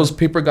Yeah. those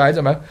paper guides.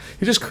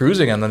 He's just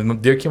cruising, and then the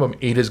deer came up and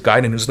ate his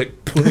guide, and he was like.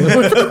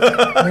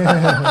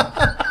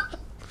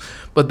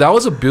 But that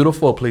was a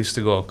beautiful place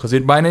to go because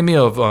it reminded me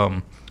of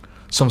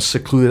some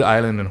secluded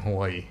island in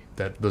Hawaii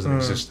that doesn't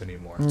exist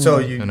anymore. So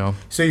You know,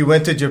 so you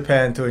went to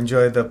Japan to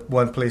enjoy the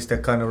one place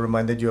that kind of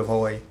reminded you of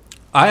Hawaii.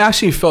 I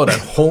actually felt at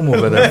home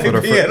over there for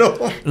the Being at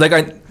first. home.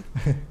 Like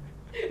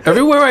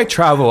everywhere I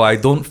travel, I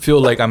don't feel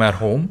like I'm at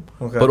home.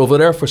 Okay. But over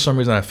there, for some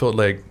reason, I felt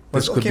like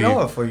Was this could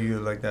Okinawa for you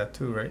like that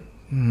too, right?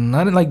 be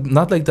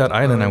not like that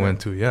island I Okay. went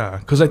to. Yeah,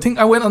 because I think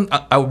I went on.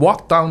 I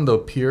walked down the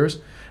piers,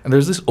 and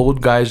there's this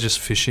old guy's just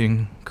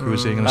fishing,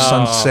 cruising, and the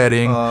sun's Oh.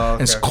 setting. Oh,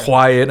 And it's okay, okay.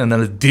 quiet, and then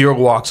a deer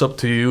walks up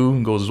to you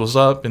and goes, "What's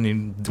up?" and he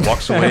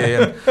walks away.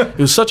 And it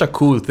was such a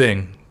cool thing.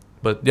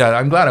 But yeah,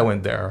 I'm glad I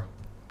went there.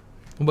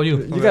 What about you?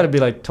 You got to be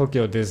like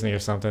Tokyo Disney or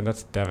something.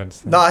 That's Devin's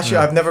thing. No, actually,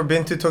 Yeah. I've never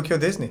been to Tokyo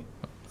Disney.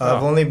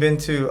 I've Oh. only been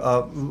to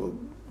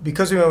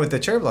because we went with the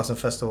Cherry Blossom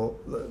Festival.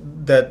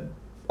 That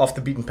off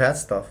the beaten path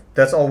stuff.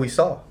 That's all we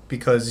saw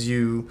because we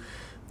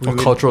would-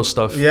 Cultural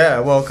stuff. Yeah,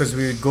 well, because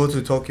we would go to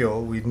Tokyo,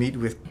 we'd meet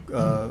with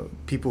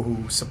people who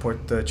support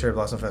the Cherry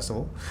Blossom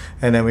Festival,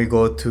 and then we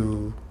go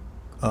to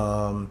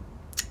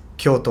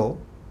Kyoto,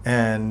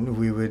 and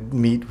we would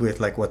meet with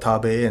like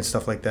Watabe and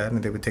stuff like that,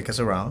 and they would take us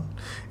around,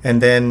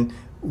 and then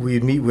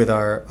we'd meet with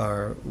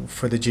our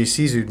for the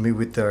JCs, we'd meet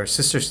with our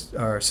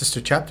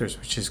sister chapters,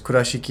 which is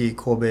Kurashiki,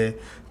 Kobe,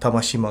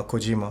 Tamashima,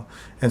 Kojima,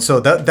 and so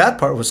that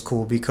part was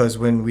cool because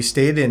when we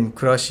stayed in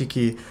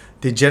Kurashiki,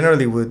 they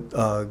generally would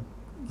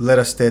let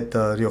us stay at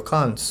the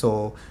ryokan,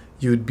 so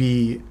you'd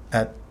be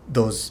at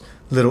those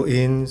little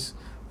inns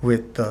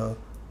with the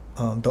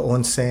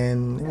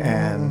onsen,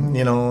 and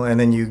you know, and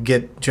then you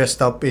get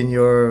dressed up in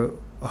your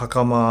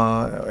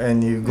hakama,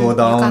 and you go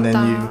down and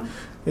you.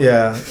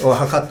 Yeah, or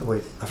hakata.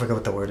 Wait, I forgot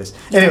what the word is.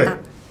 Anyway,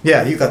 Yukata.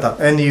 yeah, yukata,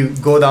 and you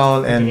go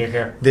down and your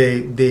hair.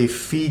 they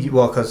feed you.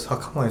 Well, because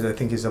hakama is, I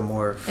think, is a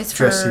more It's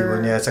dressy for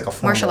one. Yeah, it's like a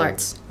formal. martial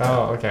arts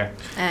Oh, okay.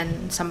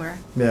 and samurai.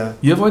 Yeah.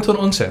 You ever went to an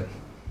onsen?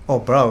 Oh,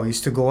 bro, we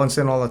used to go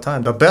onsen all the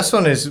time. The best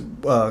one is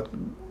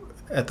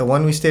at the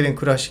one we stayed in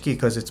Kurashiki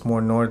because it's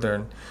more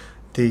northern.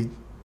 They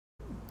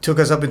took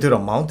us up into the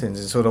mountains,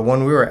 and so the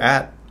one we were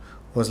at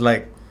was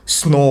like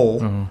snow,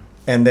 Mhm.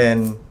 and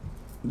then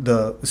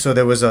there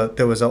was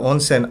a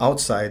onsen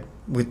outside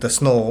with the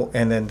snow,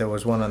 and then there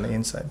was one on the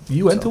inside.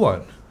 You went So- to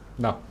one?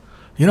 No.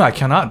 You know, I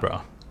cannot,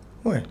 bro.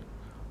 Wait.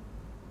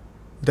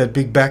 That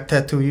big back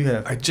tattoo you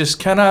have. I just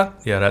cannot.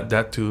 Yeah,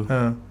 that too.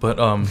 But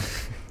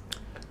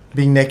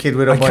Being naked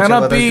with a I bunch of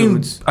cannot other be.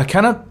 dudes. I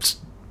cannot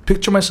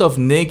picture myself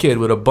naked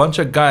with a bunch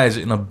of guys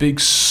in a big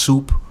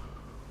soup.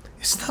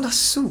 It's not a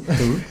suit,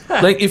 dude.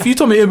 Like if you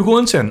told me, "Hey, we're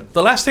going onsen,"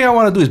 the last thing I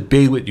want to do is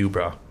bathe with you,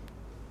 bro.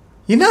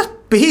 You're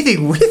not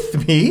bathing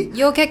with me.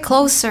 You'll get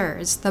closer.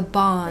 It's the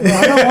bond.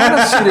 I don't want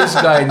to see this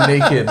guy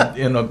naked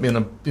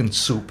in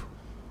soup.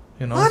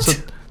 You know, What? So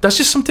that's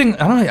just something.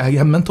 I don't know. I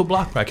have mental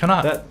block. I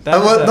cannot. That I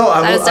was was, no,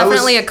 I That was, is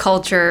definitely I a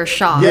culture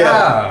shock.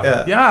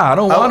 Yeah. yeah. I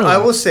don't want to. I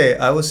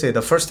will say,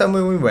 the first time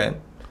when we went,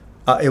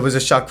 it was a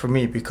shock for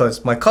me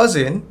because my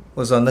cousin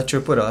was on the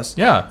trip with us.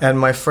 Yeah. And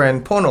my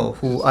friend Pono,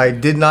 who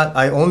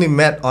I only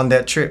met on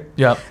that trip.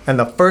 Yeah. And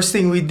the first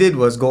thing we did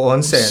was go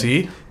onsen.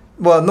 See.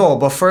 Well, no,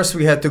 but first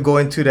we had to go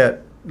into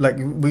that, like,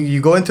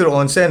 you go into the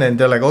onsen and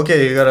they're like,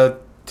 okay,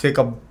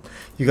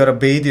 you gotta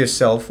bathe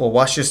yourself or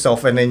wash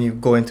yourself, and then you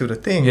go into the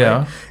thing. Yeah.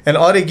 Right? And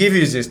all they give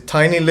you is this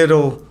tiny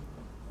little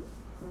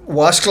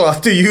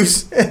washcloth to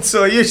use. And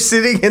so you're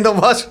sitting in the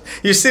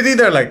you're sitting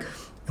there like,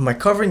 am I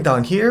covering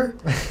down here?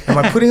 Am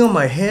I putting on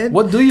my head?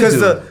 What do you do?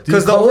 Do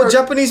Because you the old cover-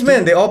 Japanese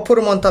men, they all put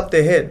them on top of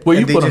their head. Where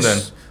you and they put 'em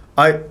just-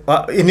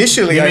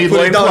 initially You I mean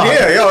put it down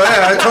loincloth? here.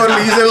 I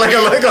totally use it like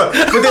a.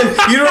 But then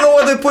you don't know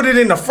whether to put it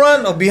in the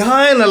front or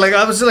behind. Or like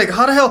I was like,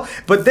 how the hell?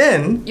 But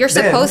then You're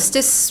then- supposed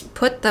to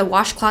put the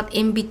washcloth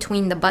in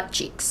between the butt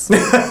cheeks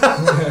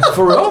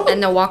For real?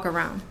 and then walk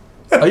around.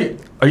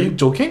 Are you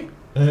joking?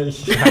 I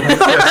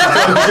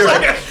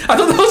I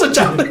thought that was a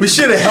Japanese. we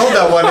should have held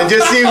that one and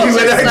just see if we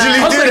would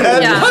actually do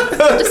that.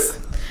 Yeah, just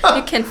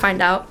you can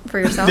find out for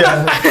yourself.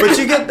 Yeah, but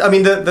you get. I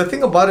mean, the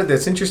thing about it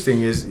that's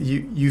interesting is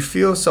you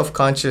feel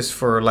self-conscious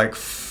for like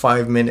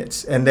 5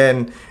 minutes, and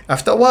then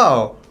after a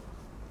while,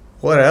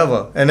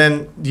 whatever, and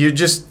then you're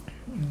just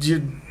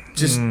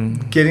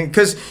getting,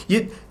 because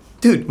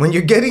dude, when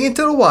you're getting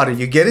into the water,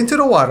 you get into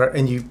the water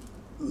and you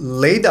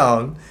lay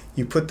down,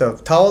 you put the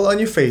towel on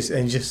your face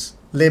and you just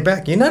lay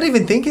back. You're not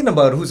even thinking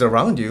about who's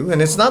around you,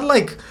 and it's not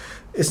like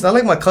it's not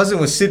like my cousin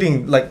was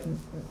sitting like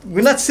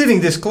we're not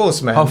sitting this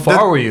close, man. How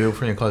far were you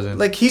from your cousin?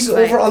 Like he's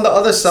Like, over on the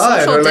other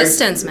side. social or like,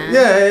 distance, man.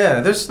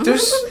 Yeah.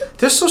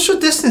 There's social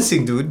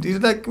distancing,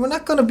 dude. Like we're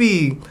not gonna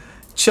be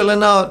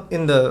chilling out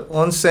in the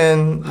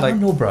onsen. I Like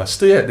don't know, bro.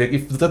 Still, yeah.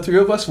 If the three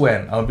of us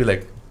went, I would be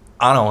like,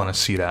 I don't want to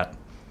see that.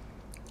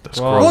 That's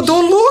Well, gross. well,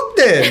 don't look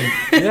then.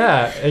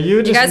 Yeah, and you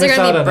just You guys are miss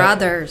gonna out be on it.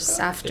 brothers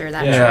after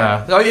that trip.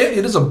 Yeah. Oh yeah,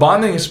 it is a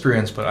bonding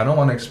experience, but I don't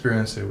want to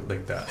experience it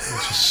like that.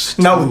 It's just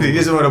No, he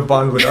doesn't want to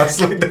bond with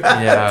us like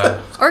that. Yeah.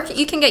 Or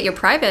you can get your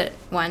private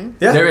one.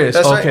 Yeah, There is.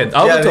 that's Okay, right.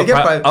 I'll Yeah, go they to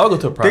get I'll go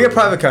to a private. They get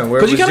private kind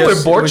where Because you it was can't wear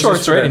just- board it was shorts,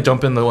 just for right, them. and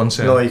jump in the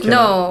onsen. No, you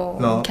cannot. No,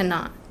 No. you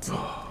cannot.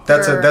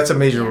 That's a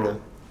major Yeah. rule.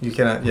 You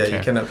cannot. Yeah, Okay.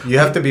 you cannot. You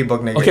have to be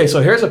bug naked. Okay,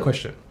 so here's a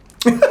question.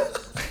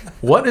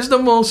 What is the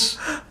most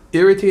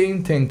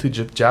irritating thing to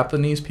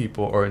Japanese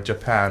people or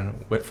Japan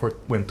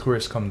when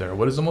tourists come there?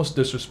 What is the most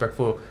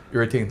disrespectful,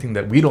 irritating thing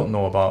that we don't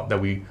know about that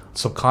we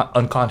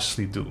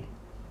unconsciously do?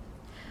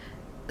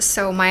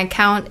 So my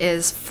account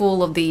is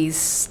full of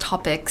these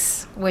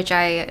topics, which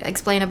I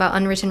explain about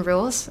unwritten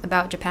rules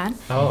about Japan.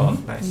 Oh,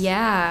 nice.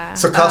 Yeah.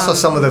 So Kyle saw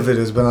some of the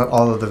videos, but not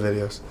all of the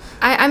videos.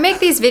 I make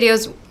these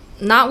videos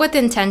not with the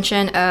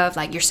intention of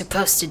like you're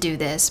supposed to do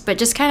this, but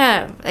just kind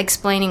of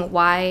explaining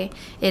why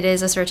it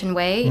is a certain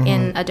way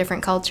in a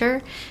different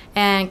culture.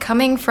 And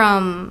coming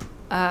from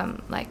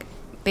like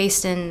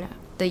based in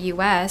the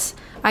US,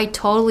 I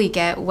totally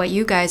get what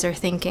you guys are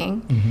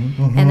thinking.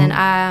 And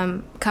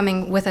then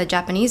coming with a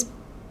Japanese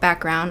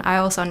background, I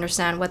also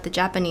understand what the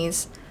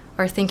Japanese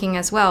are thinking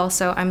as well.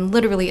 So I'm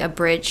literally a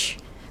bridge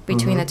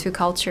between the two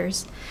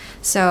cultures.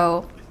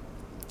 So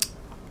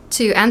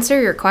to answer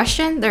your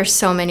question, there's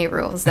so many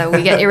rules that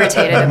we get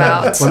irritated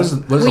about. What is we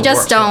the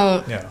just worst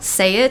don't one? Yeah.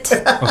 say it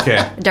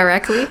Okay.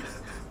 directly.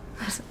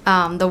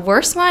 The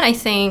worst one, I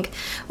think,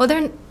 well,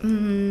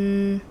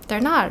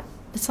 they're not.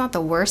 It's not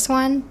the worst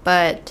one,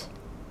 but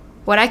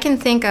what I can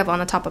think of on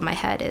the top of my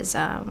head is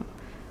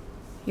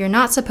you're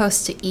not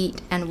supposed to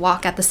eat and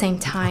walk at the same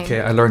time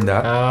Okay, I learned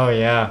that. Oh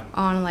yeah.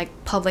 on like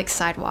public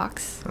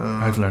sidewalks.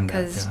 I've learned that.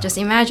 Because Yeah. just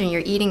imagine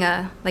you're eating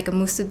a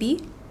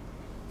musubi,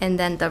 and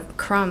then the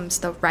crumbs,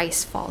 the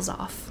rice falls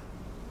off.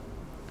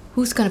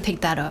 Who's gonna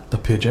pick that up? The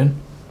pigeon.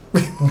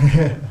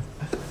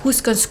 Who's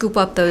gonna scoop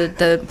up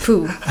the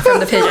poo from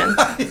the pigeon?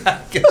 I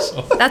guess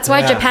so. That's why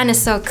Yeah. Japan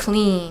is so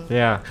clean.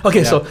 Yeah.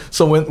 Okay, Yeah.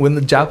 so when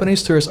the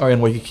Japanese tourists are in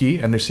Waikiki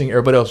and they're seeing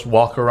everybody else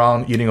walk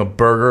around eating a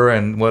burger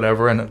and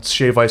whatever and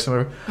shave ice and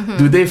whatever,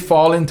 do they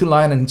fall into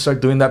line and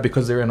start doing that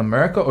because they're in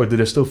America, or do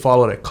they still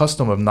follow that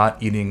custom of not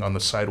eating on the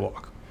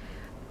sidewalk?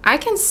 I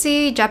can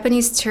see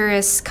Japanese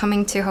tourists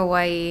coming to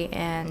Hawaii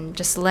and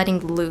just letting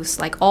loose,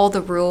 like all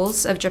the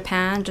rules of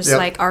Japan just Yep.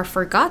 like are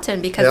forgotten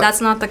because Yep. that's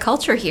not the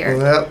culture here.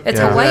 Yep. It's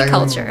Yeah. Hawaii Exactly.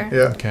 culture.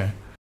 Yeah. Okay.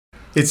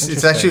 It's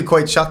Interesting. actually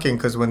quite shocking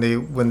because when they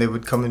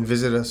would come and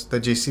visit us, the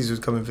JCs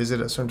would come and visit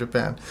us from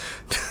Japan.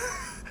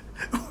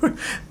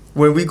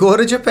 When we go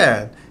to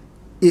Japan,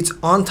 it's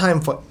on time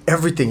for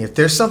everything. If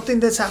there's something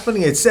that's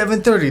happening at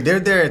 7:30, they're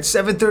there at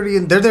 7:30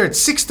 and they're there at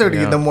 6:30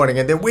 in Yeah. the morning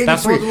and they're waiting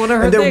That's for you. one of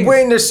her And they're things.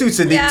 wearing their suits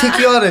and they Yeah. take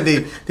you out and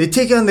they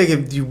take you out and they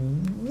get you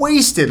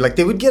wasted. Like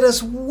they would get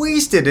us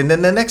wasted. And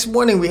then the next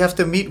morning we have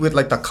to meet with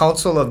like the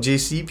council of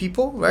JC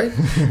people, right?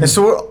 And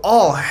so we're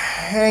all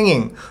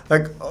hanging.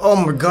 Like, oh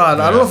my God,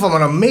 I don't know if I'm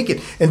gonna make it.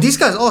 And these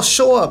guys all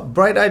show up,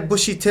 bright-eyed,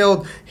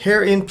 bushy-tailed,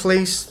 hair in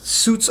place,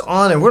 suits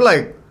on, and we're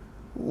like,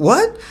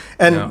 what?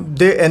 And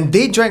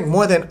they drank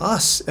more than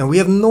us, and we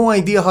have no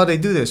idea how they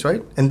do this,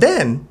 right? And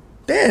then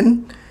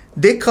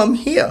they come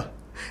here.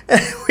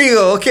 And we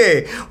go,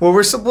 okay, well,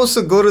 we're supposed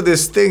to go to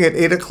this thing at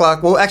 8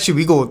 o'clock. Well,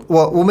 actually,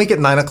 we'll make it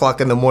 9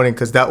 o'clock in the morning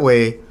because that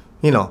way,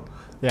 Yeah.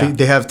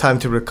 they have time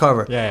to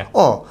recover. Yeah.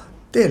 Oh,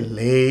 they're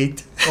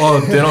late. Oh,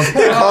 they don't.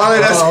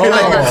 Calling us Oh.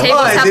 like, The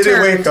tables I have didn't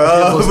turned. wake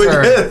up. Tables But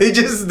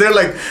turned.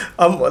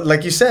 they're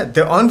like you said,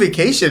 they're on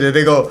vacation and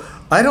they go,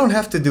 I don't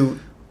have to do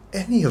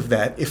any of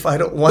that if I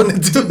don't want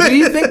to do Do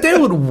you it. think they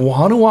would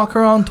want to walk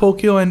around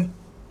Tokyo and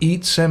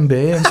eat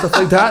senbei and stuff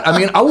like that? I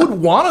mean, I would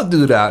want to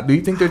do that. Do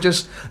you think they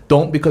just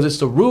don't because it's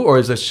the rule, or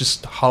is it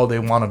just how they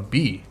want to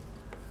be?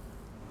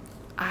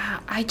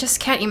 I just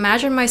can't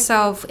imagine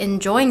myself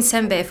enjoying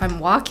senbei if I'm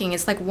walking.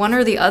 It's like one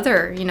or the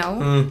other, you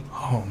know?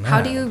 Oh man.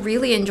 How do you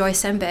really enjoy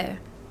senbei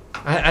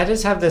I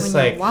just have this when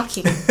like you're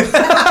walking?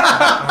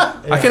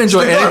 I can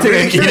enjoy anything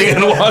and eating and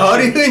How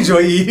do walking. you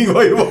enjoy eating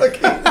while you're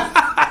walking?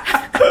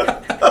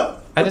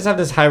 I just have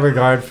this high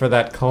regard for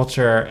that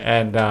culture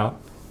and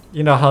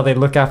you know how they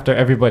look after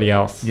everybody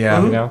else.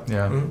 Yeah. You know.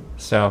 Yeah.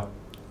 So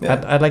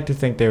Yeah. I'd like to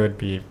think they would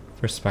be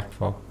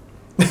respectful.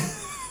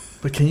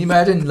 But can you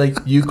imagine like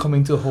you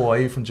coming to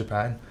Hawaii from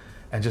Japan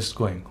and just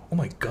going, oh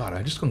my God,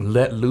 I'm just going to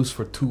let loose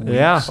for 2 weeks.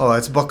 Yeah. Oh,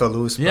 it's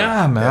buckaloo.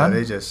 Yeah, man. Yeah,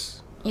 they just.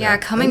 Yeah,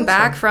 coming That's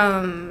back fine.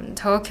 from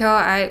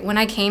Tokyo, when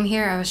I came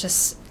here, I was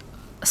just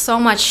so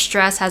much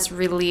stress has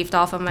relieved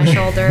off of my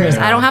shoulders.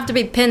 I don't have to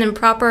be prim and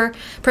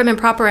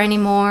proper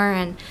anymore,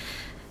 and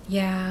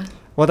yeah.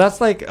 Well, that's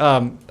like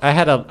I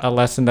had a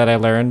lesson that I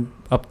learned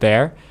up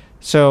there.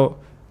 So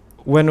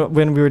when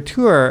we were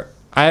tour,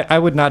 I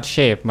would not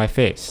shave my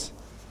face.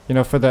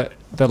 for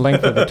the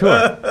length of the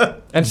tour.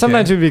 And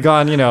sometimes we'd be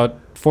gone,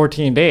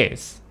 14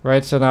 days,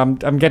 right? So now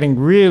I'm getting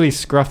really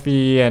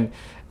scruffy, and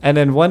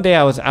then one day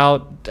I was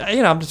out,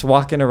 I'm just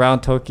walking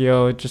around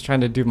Tokyo, just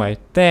trying to do my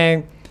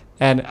thing,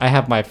 and I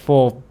have my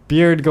full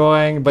beard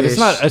going, but it's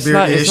like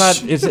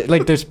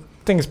there's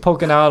things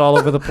poking out all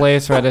over the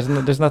place, right?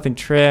 There's nothing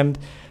trimmed,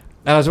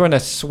 and I was wearing a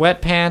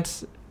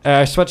sweatshirt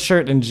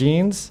and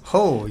jeans.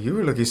 Oh, you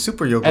were looking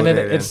super yoga. And then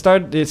it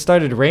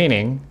started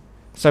raining,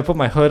 so I put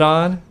my hood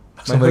on.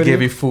 Somebody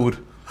gave you food.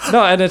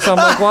 No, and so I'm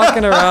like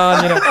walking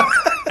around,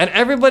 and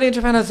everybody in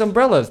Japan has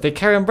umbrellas. They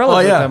carry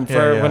umbrellas with them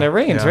for when it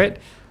rains, right?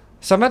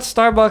 So I'm at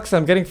Starbucks,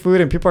 I'm getting food,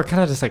 and people are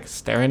kind of just like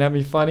staring at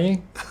me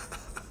funny.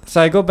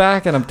 So I go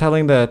back and I'm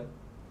telling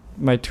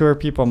my tour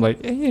people, I'm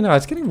like, hey, I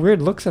was getting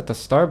weird looks at the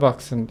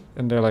Starbucks, and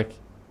they're like,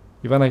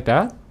 you went like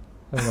that?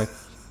 And I'm like,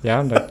 yeah.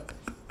 I'm like,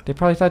 they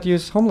probably thought you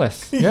was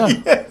homeless. Yeah.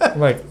 I'm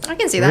like, I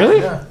can see that. Really?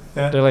 Yeah.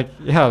 They're like,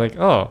 yeah, like,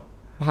 oh,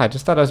 wow, I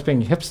just thought I was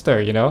being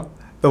hipster,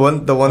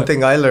 The one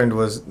thing I learned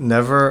was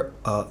never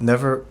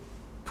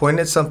point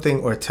at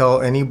something or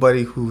tell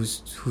anybody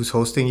who's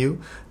hosting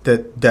you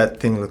that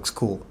thing looks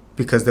cool,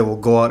 because they will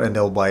go out and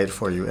they'll buy it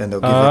for you and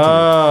they'll give it to you.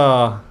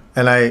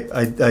 And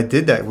I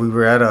did that. We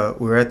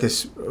were at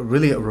this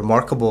really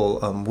remarkable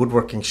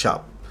woodworking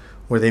shop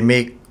where they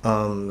make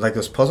like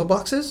those puzzle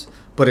boxes,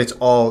 but it's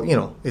all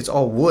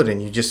wood,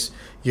 and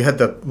you had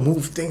to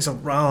move things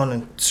around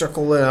and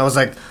circle it. And I was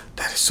like,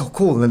 that is so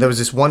cool. And then there was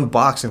this one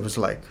box, and it was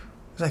like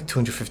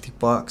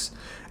 $250,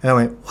 and I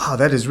went, wow,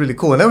 that is really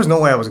cool. And there was no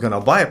way I was gonna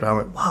buy it, but I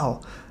went,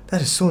 wow,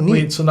 that is so neat.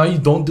 Wait, so now you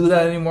don't do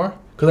that anymore?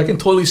 Because I can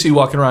totally see you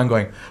walking around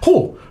going,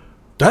 oh,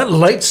 that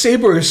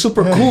lightsaber is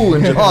super cool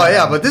in Japan. Oh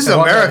yeah, but this is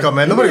America,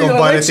 man. Nobody gonna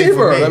buy anything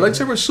for me. That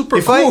lightsaber is super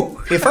If cool.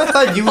 I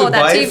thought you would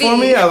buy it for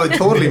me, I would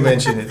totally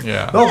mention it.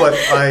 Yeah. No, but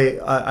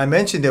I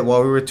mentioned it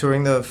while we were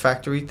touring the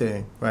factory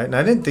thing, right? And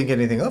I didn't think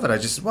anything of it. I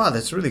just, wow,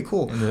 that's really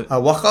cool. I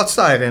walk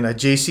outside and a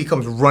JC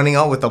comes running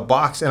out with a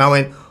box, and I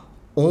went,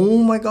 oh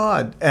my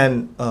god!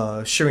 And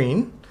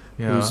Shireen,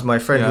 who's my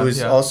friend, who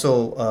is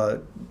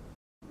also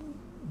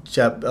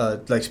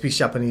like speaks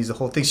Japanese, the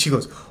whole thing. She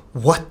goes,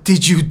 "What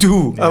did you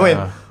do?" Yeah. I went,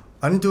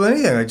 "I didn't do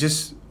anything.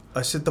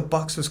 I said the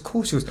box was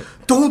cool." She goes,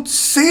 "Don't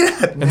say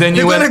that. And then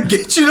they're gonna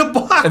get you the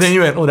box." And then you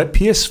went, oh, that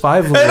PS5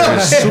 over there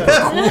is super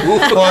cool.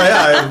 Oh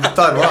yeah, I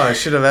thought, wow, I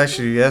should have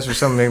actually asked for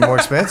something more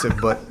expensive,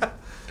 but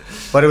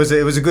it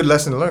was a good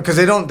lesson to learn, because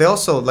they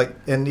also like,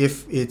 and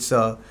if it's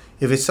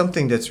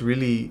something that's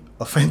really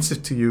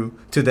offensive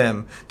to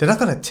them, they're not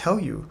gonna tell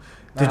you.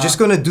 They're just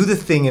gonna do the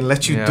thing and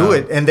let you do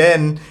it, and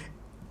then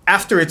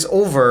after it's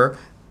over,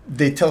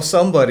 they tell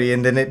somebody,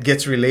 and then it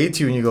gets relayed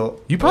to you, and you go,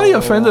 You probably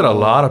offended a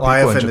lot of people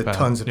I in offended Japan.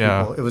 tons of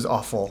people. It was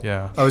awful.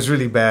 Yeah. I was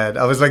really bad.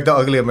 I was like the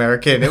ugly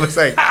American. It was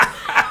like,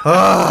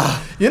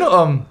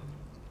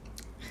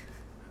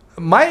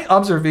 my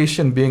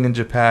observation being in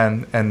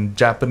Japan and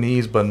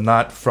Japanese but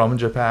not from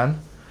Japan,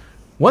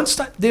 once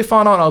they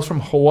found out I was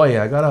from Hawaii,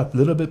 I got a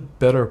little bit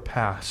better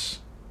pass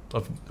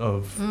of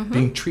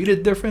being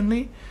treated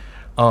differently.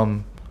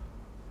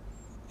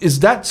 Is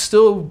that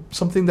still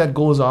something that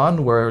goes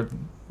on, where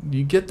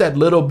you get that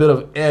little bit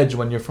of edge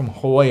when you're from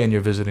Hawaii and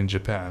you're visiting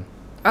Japan?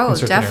 Oh,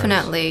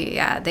 definitely.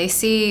 Yeah, they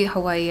see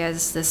Hawaii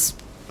as this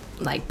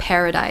like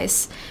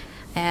paradise,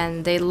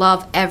 and they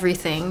love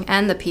everything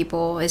and the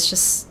people. It's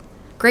just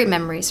great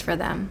memories for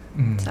them.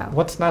 So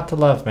What's not to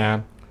love,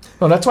 man?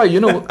 No, that's why,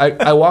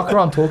 I walk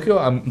around Tokyo,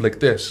 I'm like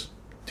this.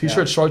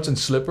 T-shirt, shorts, and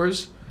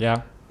slippers.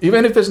 Yeah.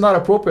 Even if it's not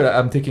appropriate,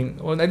 I'm thinking,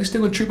 at least they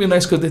will treat me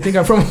nice because they think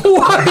I'm from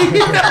Hawaii.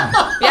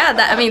 yeah,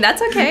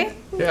 that's okay.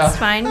 Yeah. It's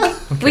fine.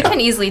 We can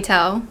easily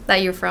tell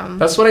that you're from.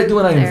 That's what I do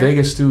when I'm in there.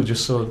 Vegas too,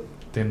 just so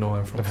they know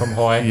I'm from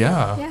Hawaii.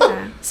 Yeah.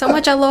 Yeah. So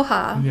much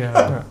aloha.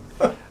 Yeah.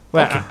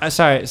 Well,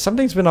 sorry,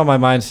 something's been on my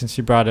mind since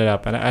you brought it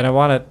up, and I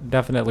want to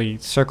definitely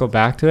circle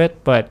back to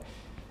it. But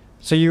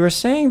so you were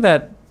saying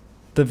that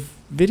the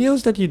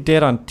videos that you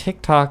did on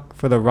TikTok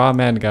for the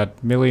ramen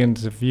got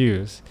millions of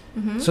views.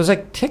 Mm-hmm. So it's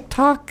like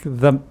TikTok,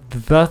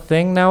 the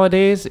thing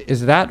nowadays.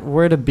 Is that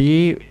where to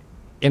be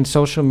in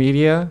social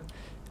media?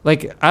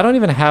 Like, I don't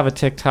even have a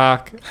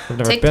TikTok. I've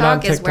never been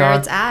on TikTok TikTok. is where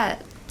it's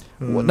at.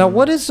 Now,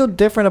 what is so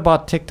different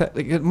about TikTok?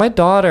 Like, my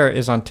daughter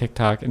is on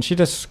TikTok, and she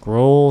just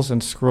scrolls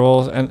and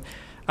scrolls. And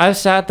I've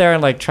sat there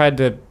and, like, tried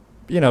to,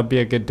 be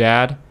a good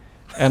dad.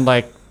 And,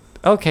 like,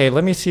 okay,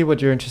 let me see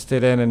what you're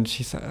interested in. And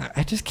she's like,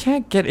 I just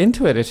can't get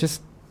into it. It's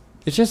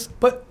just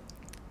But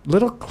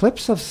little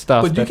clips of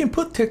stuff. you can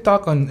put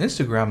TikTok on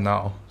Instagram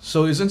now.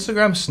 So is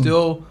Instagram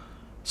still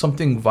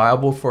something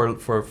viable for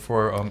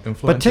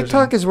influencers? But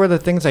TikTok is where the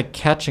things like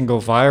catch and go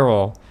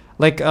viral.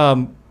 Like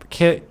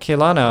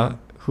Kehlana,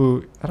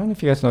 who, I don't know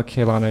if you guys know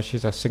Kehlana,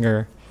 she's a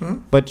singer,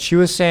 but she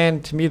was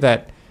saying to me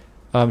that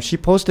she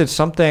posted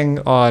something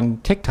on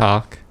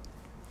TikTok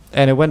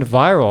and it went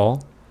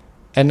viral,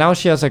 and now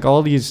she has like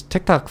all these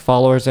TikTok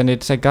followers, and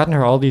it's like gotten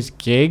her all these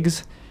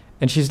gigs,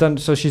 and she's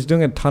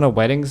doing a ton of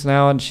weddings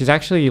now, and she's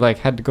actually like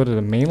had to go to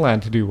the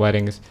mainland to do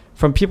weddings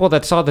from people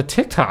that saw the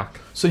TikTok.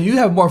 So you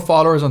have more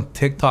followers on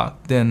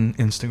TikTok than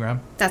Instagram?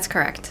 That's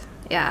correct.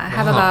 Yeah, I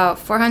have Wow. about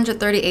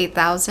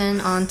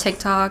 438,000 on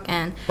TikTok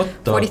and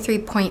What the?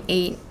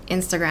 43.8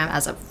 Instagram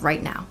as of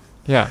right now.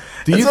 Yeah.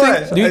 Do you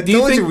That's think? why Do you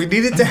told think? you we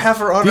needed to have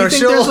her on Do you our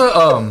think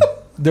show.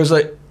 there's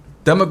a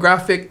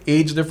demographic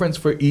age difference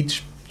for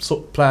each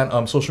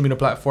social media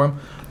platform?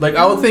 Like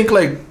I would think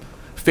like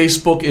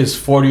Facebook is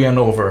 40 and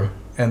over,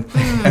 and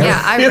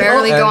Yeah, I you know,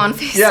 rarely go and- on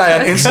Facebook. Yeah,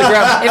 and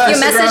Instagram. If you Instagram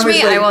message me,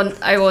 is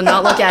like- I will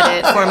not look at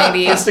it for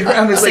maybe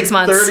Instagram is 6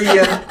 like months. 30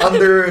 and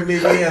under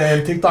maybe,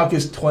 and TikTok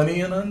is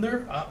 20 and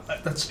under.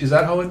 Is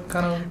that how it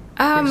kind of?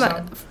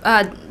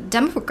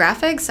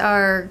 Demographics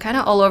are kind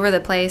of all over the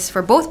place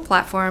for both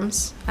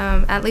platforms,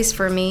 at least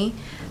for me.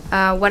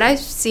 What I've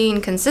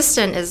seen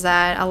consistent is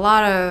that a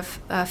lot of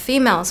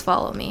females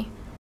follow me.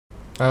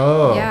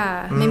 Oh.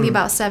 Yeah, maybe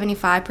about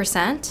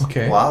 75%,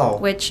 Okay. Wow.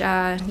 which,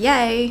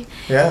 yay.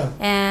 Yeah.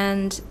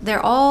 And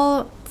they're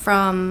all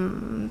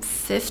from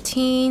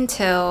 15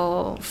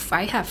 till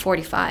I have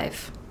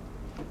 45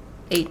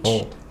 age.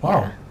 Oh,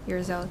 wow.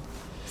 Years old.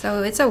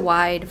 So it's a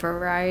wide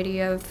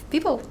variety of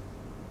people.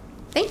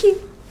 Thank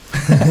you.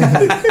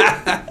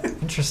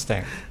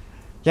 Interesting.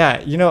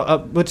 Yeah,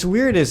 what's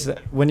weird is that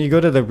when you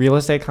go to the real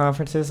estate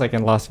conferences, like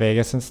in Las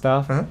Vegas and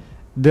stuff, Uh-huh.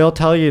 they'll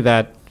tell you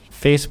that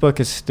Facebook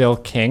is still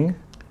king.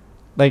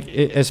 Like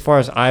as far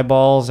as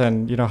eyeballs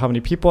and how many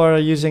people are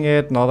using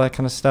it and all that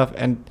kind of stuff,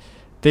 and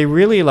they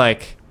really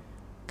like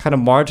kind of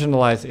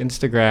marginalize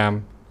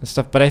Instagram and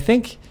stuff. But I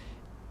think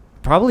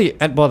probably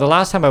the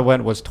last time I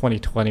went was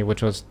 2020,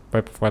 which was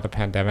right before the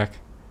pandemic.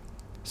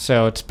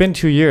 So it's been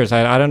 2 years.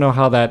 I don't know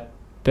how that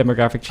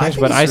demographic changed, think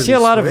but it's I see a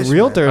really lot of switched, man.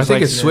 realtors I think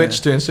like it's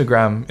switched to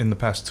Instagram in the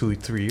past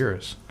 2-3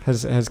 years.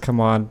 has come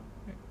on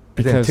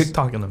But then because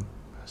TikTok in the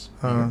past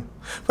year.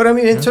 But I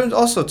mean, in Yeah. terms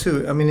also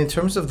too. I mean, in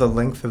terms of the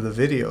length of the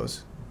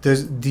videos,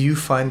 do you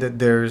find that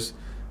do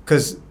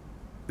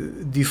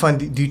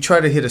you try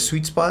to hit a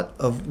sweet spot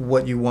of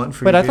what you want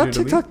for But your I thought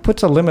video to be? TikTok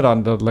puts a limit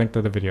on the length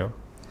of the video.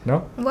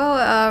 No?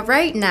 Well,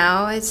 right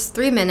now it's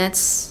 3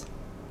 minutes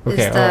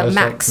Okay. is the it's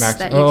max, like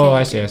that you oh, can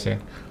I see. I see.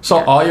 So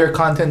Yeah. all your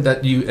content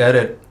that you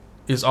edit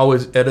is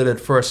always edited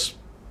first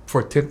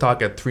for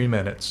TikTok at 3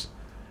 minutes,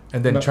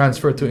 and then No.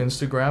 transferred to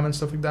Instagram and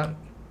stuff like that.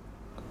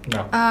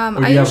 No. Or I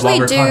you have usually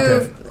longer do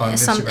content on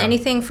Instagram?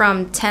 anything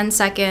from 10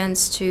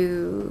 seconds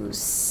to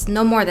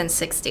no more than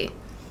 60.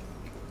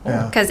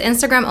 Yeah. Because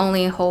Instagram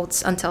only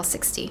holds until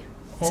 60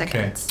 Okay.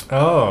 seconds.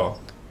 Oh.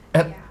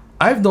 And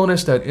I've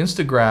noticed that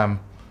Instagram,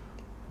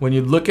 when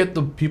you look at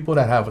the people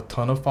that have a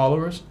ton of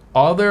followers,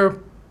 all their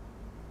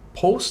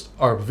posts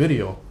are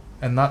video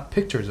and not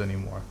pictures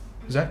anymore.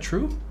 Is that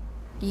true?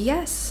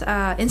 Yes,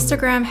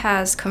 Instagram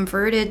has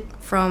converted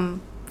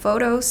from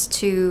photos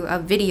to a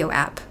video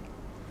app.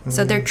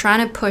 So they're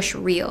trying to push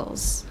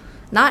Reels.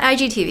 Not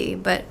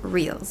IGTV, but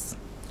Reels.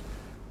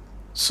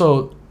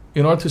 So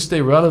in order to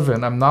stay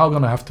relevant, I'm now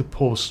gonna have to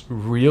post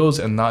reels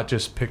and not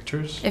just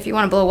pictures. If you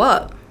want to blow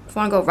up, if you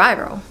want to go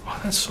viral. Oh,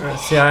 that's so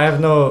See, I have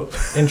no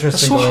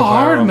interest That's in so going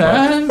hard, viral,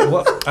 man. but-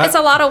 Well, It's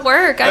a lot of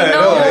work. I I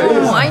know. know,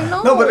 it is. I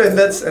know. No, but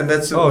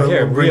that's Oh, what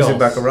here, brings it Reels.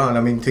 back around.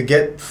 I mean, to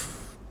get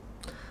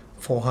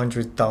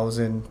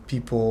 400,000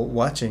 people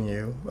watching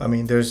you, I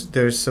mean,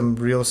 there's some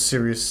real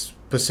serious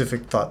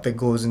specific thought that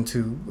goes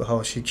into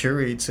how she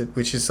curates it,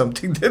 which is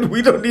something that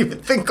we don't even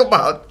think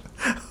about.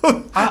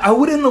 I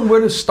wouldn't know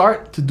where to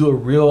start to do a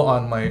reel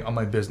on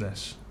my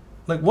business.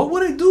 Like, what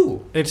would I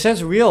do? it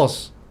says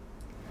reels.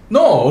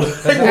 No,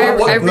 like, I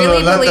what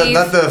really not believe-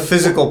 not the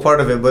physical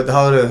part of it, but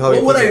how what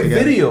you would put I it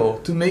together. video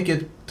to make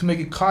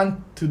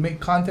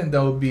content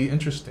that would be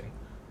interesting?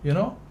 You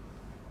know,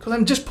 because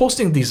I'm just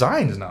posting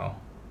designs now.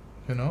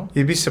 You know,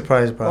 You'd be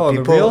surprised, bro. Oh,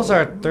 the reels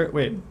are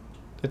wait.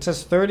 It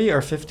says 30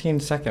 or 15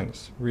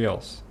 seconds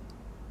reels.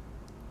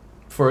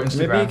 for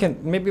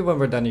Instagram. Maybe when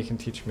we're done you can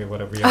teach me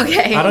what a reel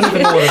Okay. is. I don't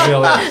even know what a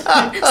reel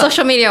is.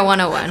 Social media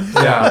 101.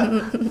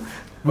 Yeah,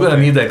 we're gonna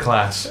need that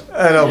class.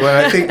 I know, but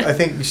I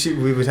think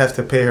we would have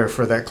to pay her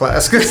for that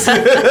class because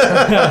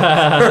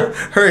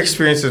her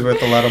experience is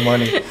worth a lot of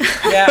money.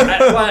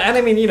 And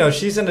I mean,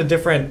 she's in a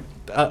different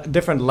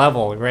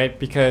level, right?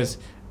 Because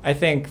I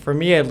think for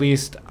me at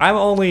least, I'm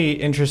only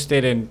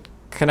interested in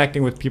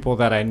connecting with people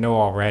that I know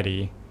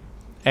already,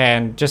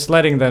 and just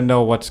letting them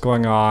know what's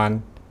going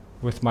on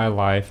with my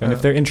life, and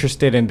if they're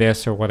interested in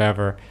this or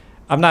whatever.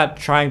 I'm not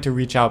trying to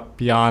reach out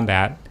beyond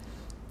that.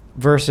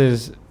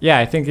 Versus,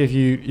 I think if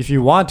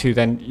you want to,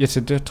 then it's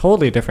a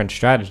totally different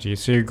strategy.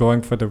 So you're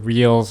going for the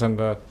reels and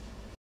the.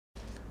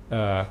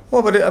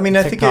 Well, but I mean,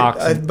 I think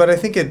TikToks I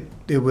think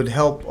it would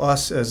help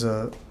us as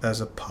a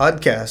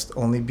podcast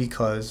only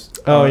because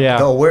Oh, yeah.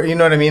 you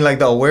know what I mean, like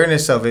the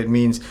awareness of it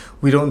means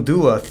we don't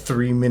do a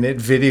 3-minute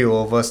video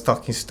of us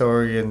talking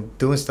story and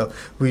doing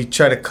stuff. We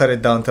try to cut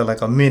it down to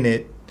like a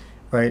minute,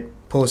 right?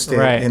 Post it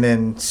Right. and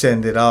then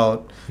send it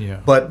out.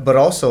 Yeah. But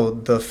also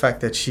the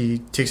fact that she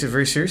takes it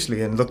very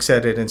seriously and looks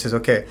at it and says,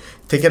 okay,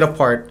 take it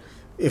apart.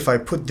 If I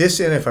put this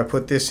in,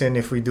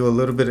 if we do a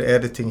little bit of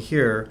editing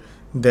here,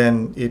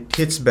 then it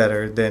hits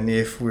better than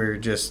if we're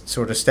just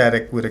sort of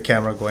static with a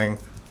camera going,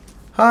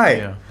 hi.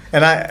 Yeah.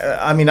 And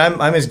I mean, I'm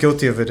as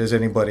guilty of it as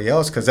anybody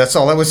else because that's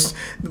all I was.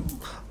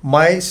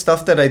 my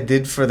stuff that I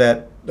did for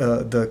that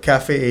the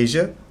Cafe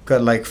Asia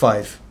got like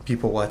 5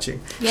 people watching.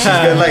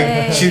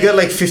 Yay. She's got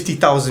like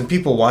 50,000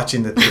 people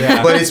watching the thing.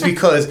 Yeah. But it's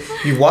because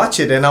you watch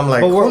it and I'm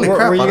like, But holy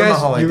crap! were you I don't know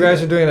guys? how I You did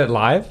guys it. are doing it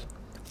live?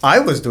 I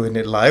was doing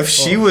it live.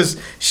 She Oh. was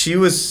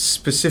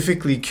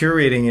specifically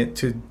curating it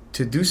to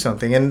do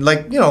something. And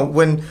like, you know,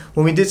 when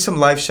we did some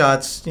live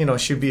shots, you know,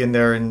 she'd be in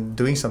there and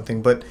doing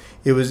something, but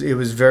it was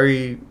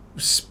very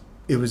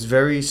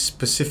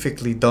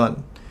specifically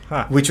done,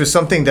 Huh. which was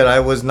something that I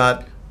was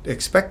not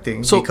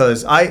expecting So-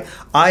 because I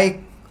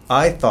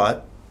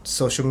thought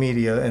social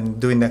media and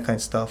doing that kind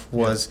of stuff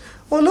was,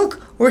 well,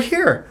 look, we're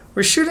here.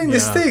 We're shooting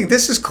this Yeah. thing.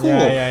 This is cool.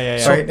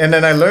 Yeah. Right? And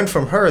then I learned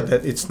from her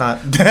that it's not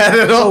that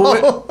at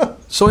all.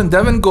 So when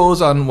Devin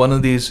goes on one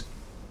of these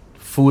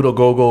food or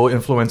go-go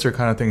influencer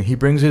kind of thing, he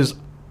brings his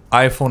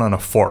iPhone on a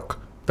fork.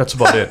 That's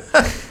about it.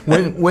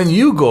 When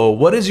you go,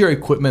 what is your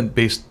equipment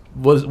based?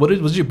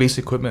 What's your base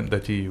equipment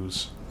that you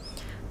use?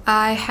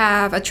 I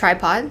have a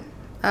tripod,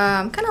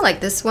 kind of like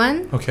this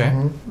one, Okay.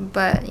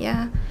 but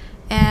yeah,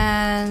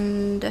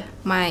 and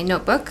my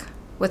notebook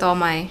with all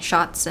my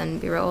shots and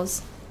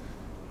B-rolls,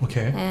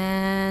 Okay.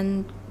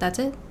 and that's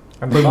it.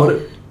 And But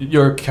phone.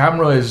 your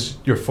camera is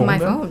your phone. My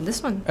then? phone,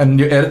 this one. And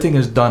your editing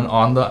is done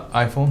on the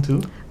iPhone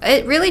too.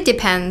 It really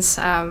depends.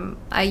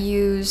 I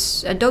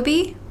use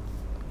Adobe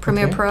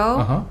Premiere Okay. Pro,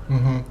 Uh-huh.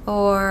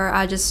 or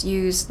I just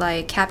use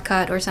like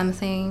CapCut or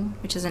something,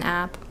 which is an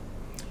app.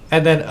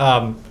 And then,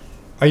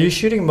 are you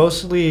shooting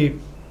mostly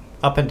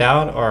up and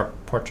down or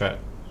portrait?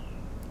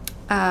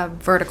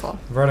 Vertical.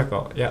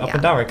 Vertical, yeah, up Yeah.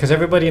 and down, right? Because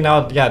everybody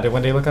now,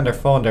 when they look on their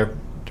phone,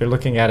 they're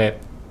looking at it.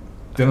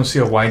 They don't see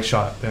a wide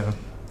shot. Yeah.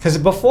 Because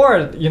before,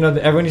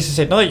 everyone used to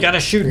say, no, you gotta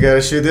shoot. You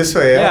gotta shoot this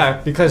way, Yeah,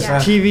 because Yeah.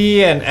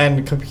 TV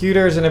and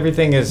computers and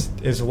everything is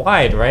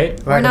wide, right?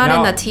 We're Right, not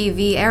now- in the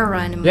TV era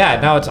anymore. Yeah,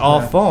 now it's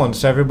all Yeah. phones,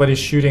 so everybody's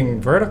shooting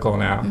vertical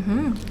now.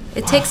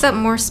 It takes up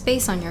more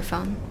space on your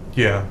phone.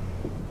 Yeah.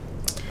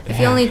 If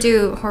you Yeah. only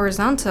do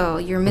horizontal,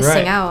 you're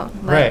missing Right. out.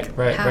 Like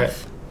Right.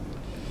 half.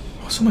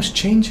 Oh, so much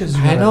changes.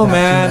 I know,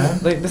 man.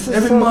 Like this is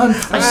Every so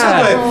month. I'm so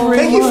sad. glad.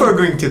 Thank you for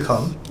agreeing to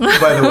come.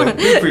 By the way,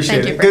 we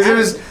appreciate Thank you it for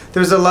because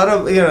there's a lot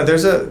of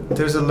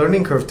there's a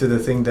learning curve to the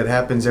thing that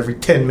happens every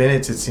 10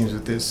 minutes it seems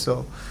with this.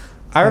 So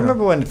I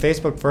remember when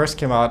Facebook first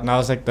came out, and I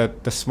was like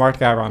the smart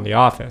guy around the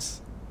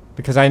office,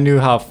 because I knew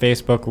how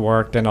Facebook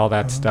worked and all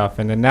that stuff.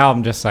 And then now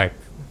I'm just like,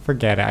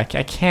 forget it.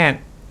 I can't.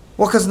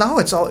 well, because now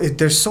it's all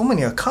there's so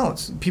many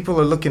accounts. People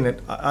are looking at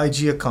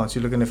IG accounts.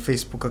 You're looking at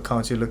Facebook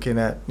accounts. You're looking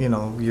at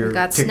your We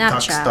got TikTok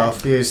Snapchat.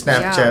 stuff. Yeah,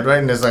 Snapchat, Yeah. right?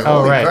 And it's like, Oh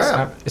holy right.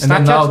 crap. Is And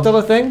then Snapchat now- still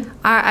a thing?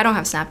 I don't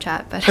have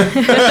Snapchat, but Do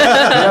you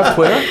have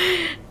Twitter?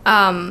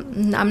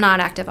 I'm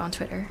not active on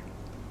Twitter.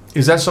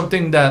 Is that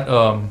something that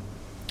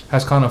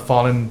has kind of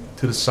fallen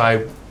to the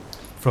side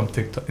from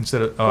TikTok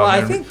instead of? Well,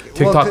 I think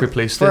TikTok well,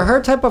 replaced for it.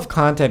 her type of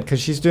content, because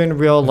she's doing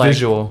real like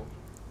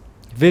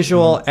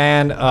visual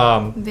and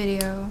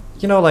Video.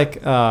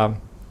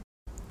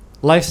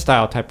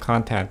 lifestyle type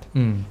content.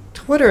 Mm.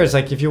 Twitter is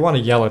like if you want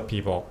to yell at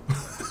people.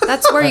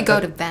 That's where you go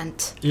to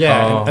vent.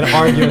 Yeah, Oh. and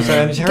argue and stuff.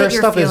 And her Get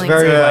your stuff is feelings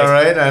very Yeah,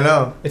 like right. I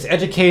know. it's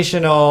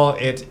educational.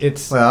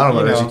 It's Well, I don't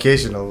know you about know,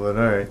 educational, but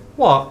all right.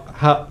 Well,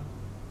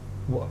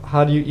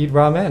 how do you eat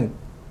ramen?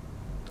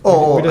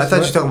 Oh, we I just thought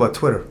you learned- were talking about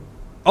Twitter.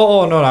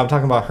 Oh no, I'm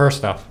talking about her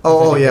stuff.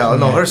 Oh, yeah. Oh,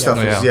 no, Yeah, her stuff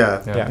yeah. is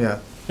Yeah. yeah. Yeah.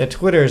 Yeah,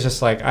 Twitter is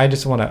just like I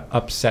just want to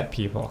upset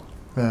people.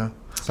 Yeah.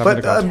 So I'm gonna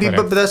But, go on Twitter.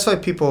 but that's why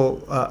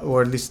people,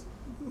 or at least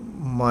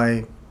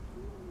my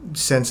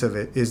sense of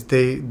it is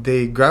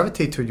they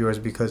gravitate to yours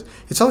because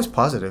it's always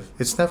positive.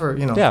 It's never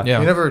Yeah. Yeah.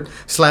 you're never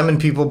slamming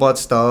people about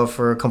stuff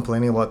or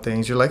complaining about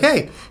things. You're like,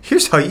 hey,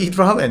 here's how you eat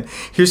ramen.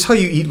 Here's how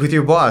you eat with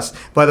your boss.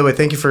 By the way,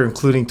 thank you for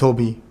including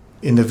Toby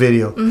in the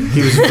video.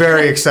 He was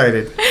very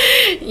excited.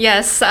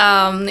 Yes,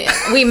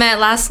 we met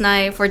last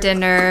night for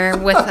dinner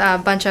with a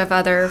bunch of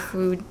other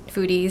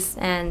foodies,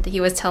 and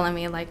he was telling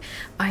me like,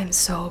 "I am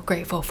so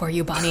grateful for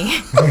you, Bonnie.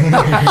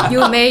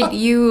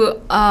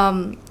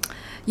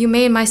 You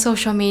made my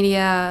social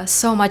media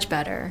so much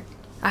better.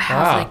 I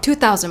have Wow. like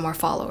 2,000 more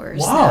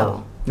followers Wow.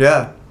 now.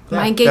 Yeah.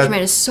 My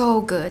engagement is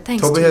so good.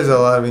 Thanks Toby to has you." a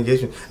lot of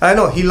engagement. I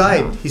know he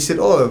lied. He said,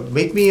 "Oh,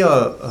 make me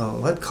a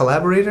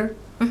collaborator."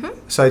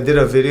 So I did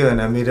a video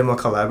and I made him a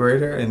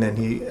collaborator, and then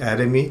he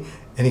added me.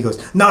 And he goes,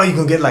 now you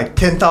can get like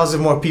 10,000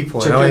 more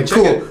people. And I'm like,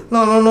 Chicken, cool.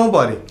 No,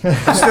 nobody.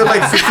 Still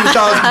like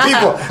 15,000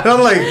 people. And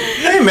I'm like,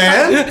 hey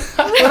man,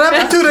 what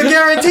happened to the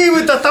guarantee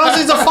with the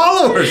thousands of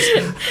followers?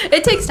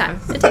 It takes time.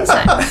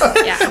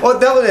 Yeah. Oh,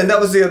 that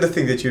was the other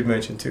thing that you'd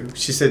mentioned too.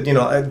 She said,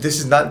 this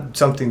is not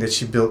something that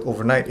she built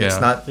overnight. It's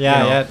Yeah. not.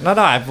 Yeah. No,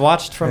 I've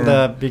watched from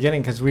Yeah. the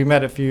beginning because we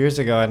met a few years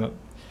ago, and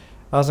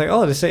I was like,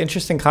 oh, this is an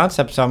interesting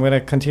concept, so I'm going to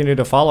continue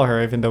to follow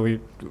her, even though we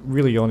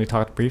really only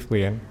talked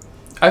briefly. And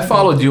I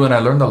followed you and I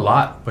learned a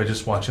lot by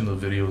just watching the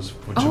videos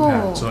with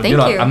Japan. Oh, So thank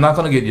you. I'm not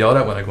gonna get yelled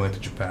at when I go into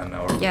Japan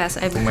now. Or Yes,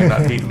 people might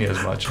not hate me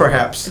as much.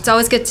 Perhaps. It's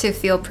always good to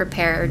feel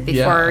prepared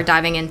before Yeah.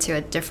 diving into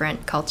a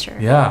different culture.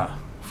 Yeah,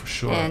 For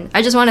sure. And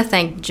I just want to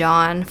thank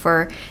John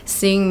for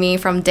seeing me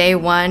from day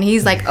one.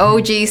 He's like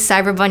OG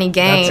Cyber Bunny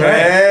gang. That's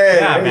right. Hey,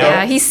 Yeah, there you man.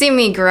 Yeah, he's seen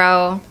me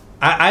grow.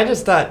 I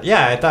just thought,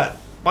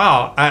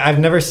 wow, I've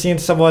never seen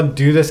someone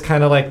do this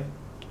kind of like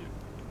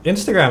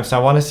Instagram, so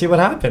I want to see what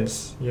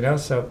happens, you know?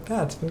 So,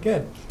 yeah, it's been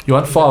good. You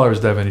want followers,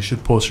 Devin? You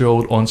should post your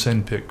old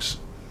onsen pics.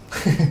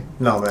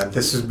 No, man,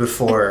 this is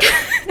before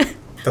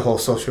the whole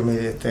social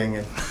media thing,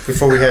 and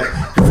before we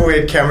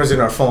had cameras in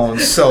our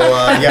phones. So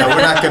yeah,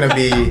 we're not gonna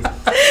be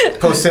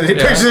posting any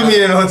pictures of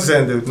me in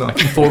onsen, dude. No. I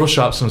can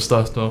Photoshop some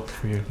stuff though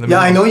for you. Let me Yeah,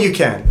 I know. know you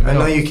can. I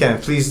know you can.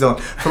 Please don't.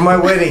 For my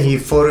wedding, he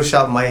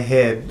photoshopped my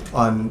head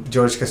on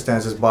George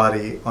Costanza's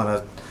body on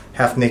a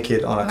half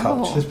naked on a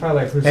couch, Oh. She's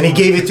probably like, and he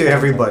gave it to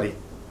everybody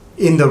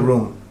in the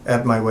room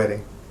at my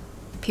wedding.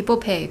 People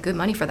pay good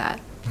money for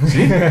that.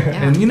 See?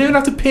 Yeah. And you didn't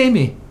have to pay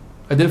me.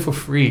 I did it for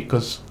free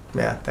because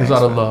Yeah, it thanks. was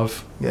out of man.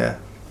 love. Yeah,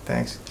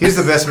 thanks. He was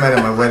the best man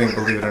at my wedding,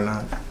 believe it or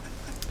not.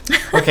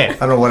 Okay, I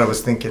don't know what I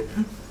was thinking.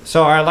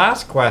 so our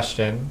last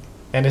question,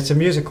 and it's a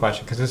music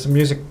question because it's a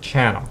music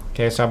channel.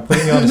 Okay, so I'm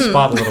putting you on the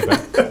spot a little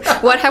bit.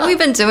 What have we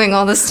been doing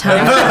all this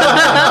time?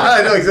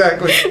 I know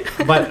exactly.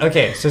 But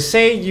okay, so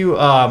say you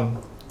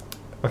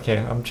okay,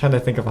 I'm trying to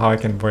think of how I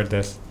can word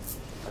this.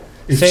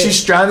 If Say- she's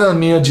stranded on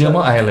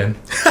Miyajima Island,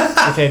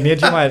 Okay,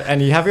 Niyajima,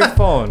 and you have your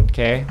phone,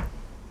 okay?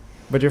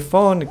 But your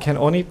phone can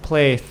only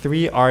play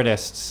 3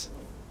 artists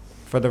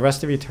for the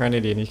rest of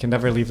eternity, and you can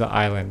never leave the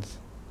island.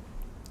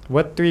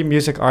 What 3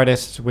 music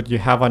artists would you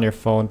have on your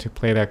phone to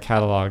play their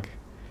catalog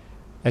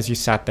as you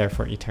sat there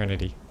for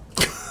eternity?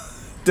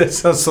 That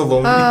sounds so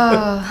lonely.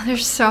 Oh,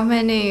 there's so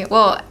many.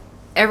 Well,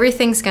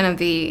 everything's gonna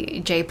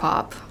be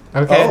J-pop.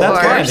 Okay, Oh, that's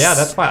of fine. course. Yeah,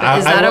 that's fine.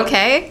 Is I that will-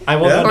 okay? I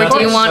will. Yeah. Or not-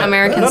 do you want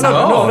American No,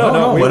 songs?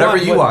 No, We whatever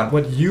you want.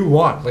 What you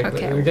want. Like,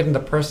 Okay. we're getting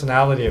the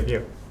personality of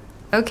you.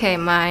 Okay,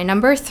 my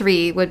number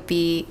 3 would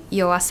be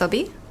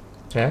YOASOBI.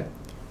 Okay?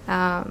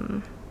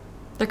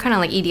 They're kind of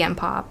like EDM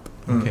pop.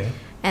 okay.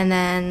 And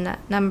then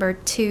number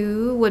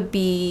 2 would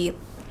be,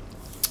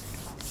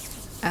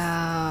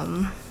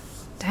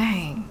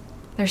 dang,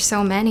 there's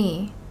so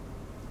many.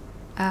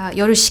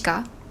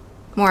 Yorushika,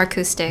 more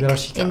acoustic,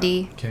 Yorushika.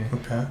 indie. Okay.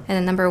 Okay. And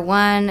then number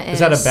 1 is. Is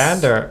that a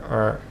band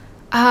or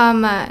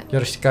I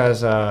Yorushika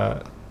is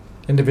a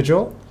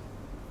individual?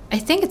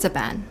 think it's a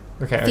band.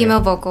 Okay. Female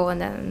vocal and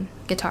then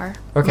guitar.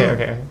 Okay.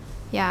 Okay.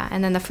 Yeah,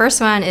 and then the first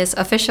one is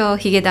official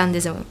Higedan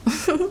Dizumu.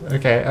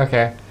 Okay.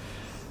 Okay.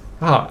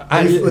 Oh,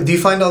 Do you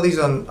find all these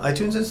on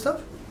iTunes and stuff?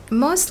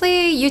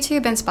 Mostly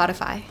YouTube and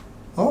Spotify.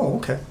 Oh,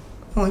 okay.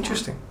 Oh,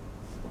 interesting.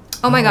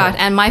 Oh my god,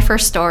 and my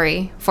first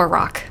story for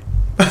rock.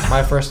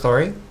 my first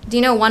story. Do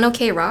you know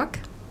 1OK Rock?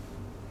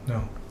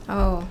 No.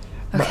 Oh,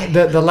 okay.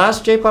 The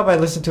last J-pop I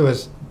listened to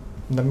was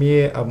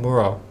Namie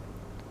Amuro,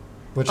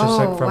 which is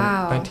like Oh, from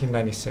wow.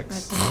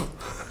 1996.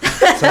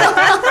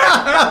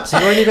 So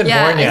you weren't even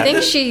Yeah, born yet. I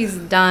think she's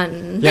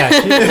done. Yeah,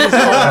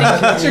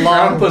 she's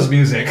long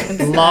music.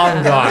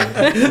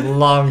 gone.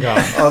 Long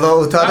gone.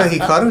 Although Utada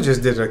Hikaru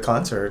just did a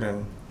concert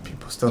and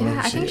people still know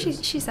Yeah, who I think she is.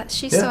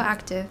 she's Yeah. so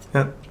active.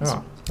 Yeah.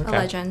 Oh, A okay.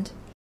 legend.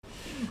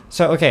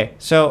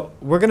 So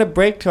we're gonna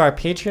break to our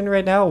Patreon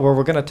right now, where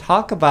we're gonna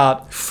talk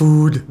about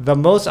Food. the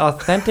most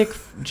authentic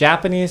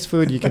Japanese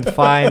food you can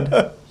find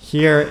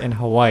here in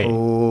Hawaii.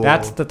 Oh.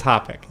 That's the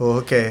topic.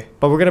 Okay.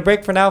 But we're gonna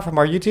break for now from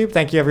our YouTube.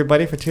 Thank you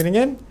everybody for tuning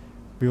in.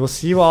 We will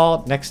see you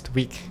all next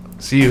week.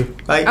 See you.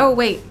 Bye. Oh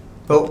wait,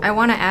 Oh. I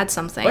want to add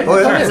something. Oh,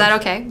 yeah, Is sure. that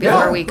okay? Yeah,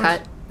 Before of we course.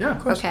 cut. Yeah, of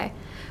course. Okay.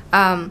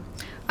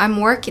 I'm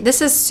working.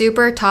 This is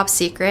super top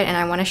secret, and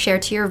I want to share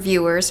to your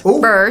viewers Ooh.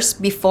 first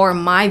before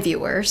my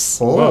viewers.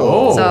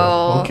 Oh.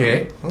 So-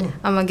 okay.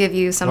 I'm gonna give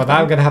you something. Well,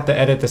 now I'm gonna have to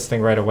edit this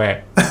thing right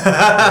away.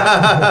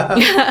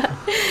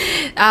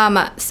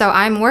 So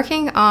I'm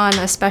working on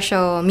a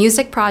special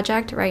music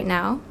project right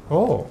now.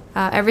 Oh,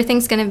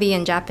 Everything's gonna be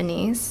in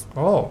Japanese,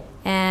 oh.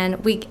 and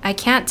I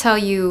can't tell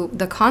you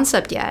the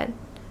concept yet,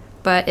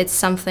 but it's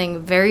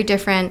something very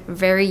different,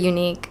 very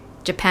unique,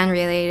 Japan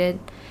related.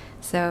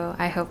 So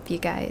I hope you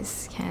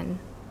guys can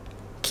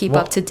keep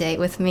Well, up to date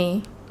with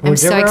me. we'll I'm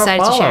so give her a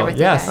excited to share follow, with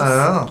yes. you I guys.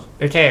 don't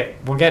know. Okay,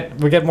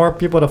 we'll get more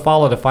people to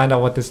follow to find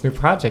out what this new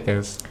project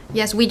is.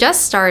 Yes, we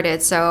just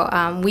started, so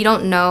we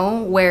don't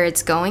know where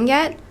it's going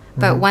yet.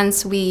 But Mm-hmm.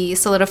 once we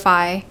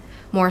solidify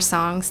more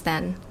songs,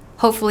 then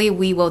hopefully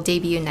we will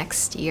debut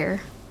next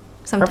year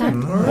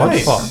sometime. Perfect. All right.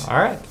 Wonderful. All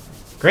right.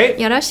 Great.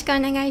 よろしくお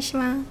願いし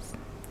ま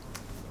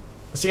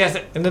す。 See you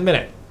guys in a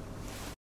minute.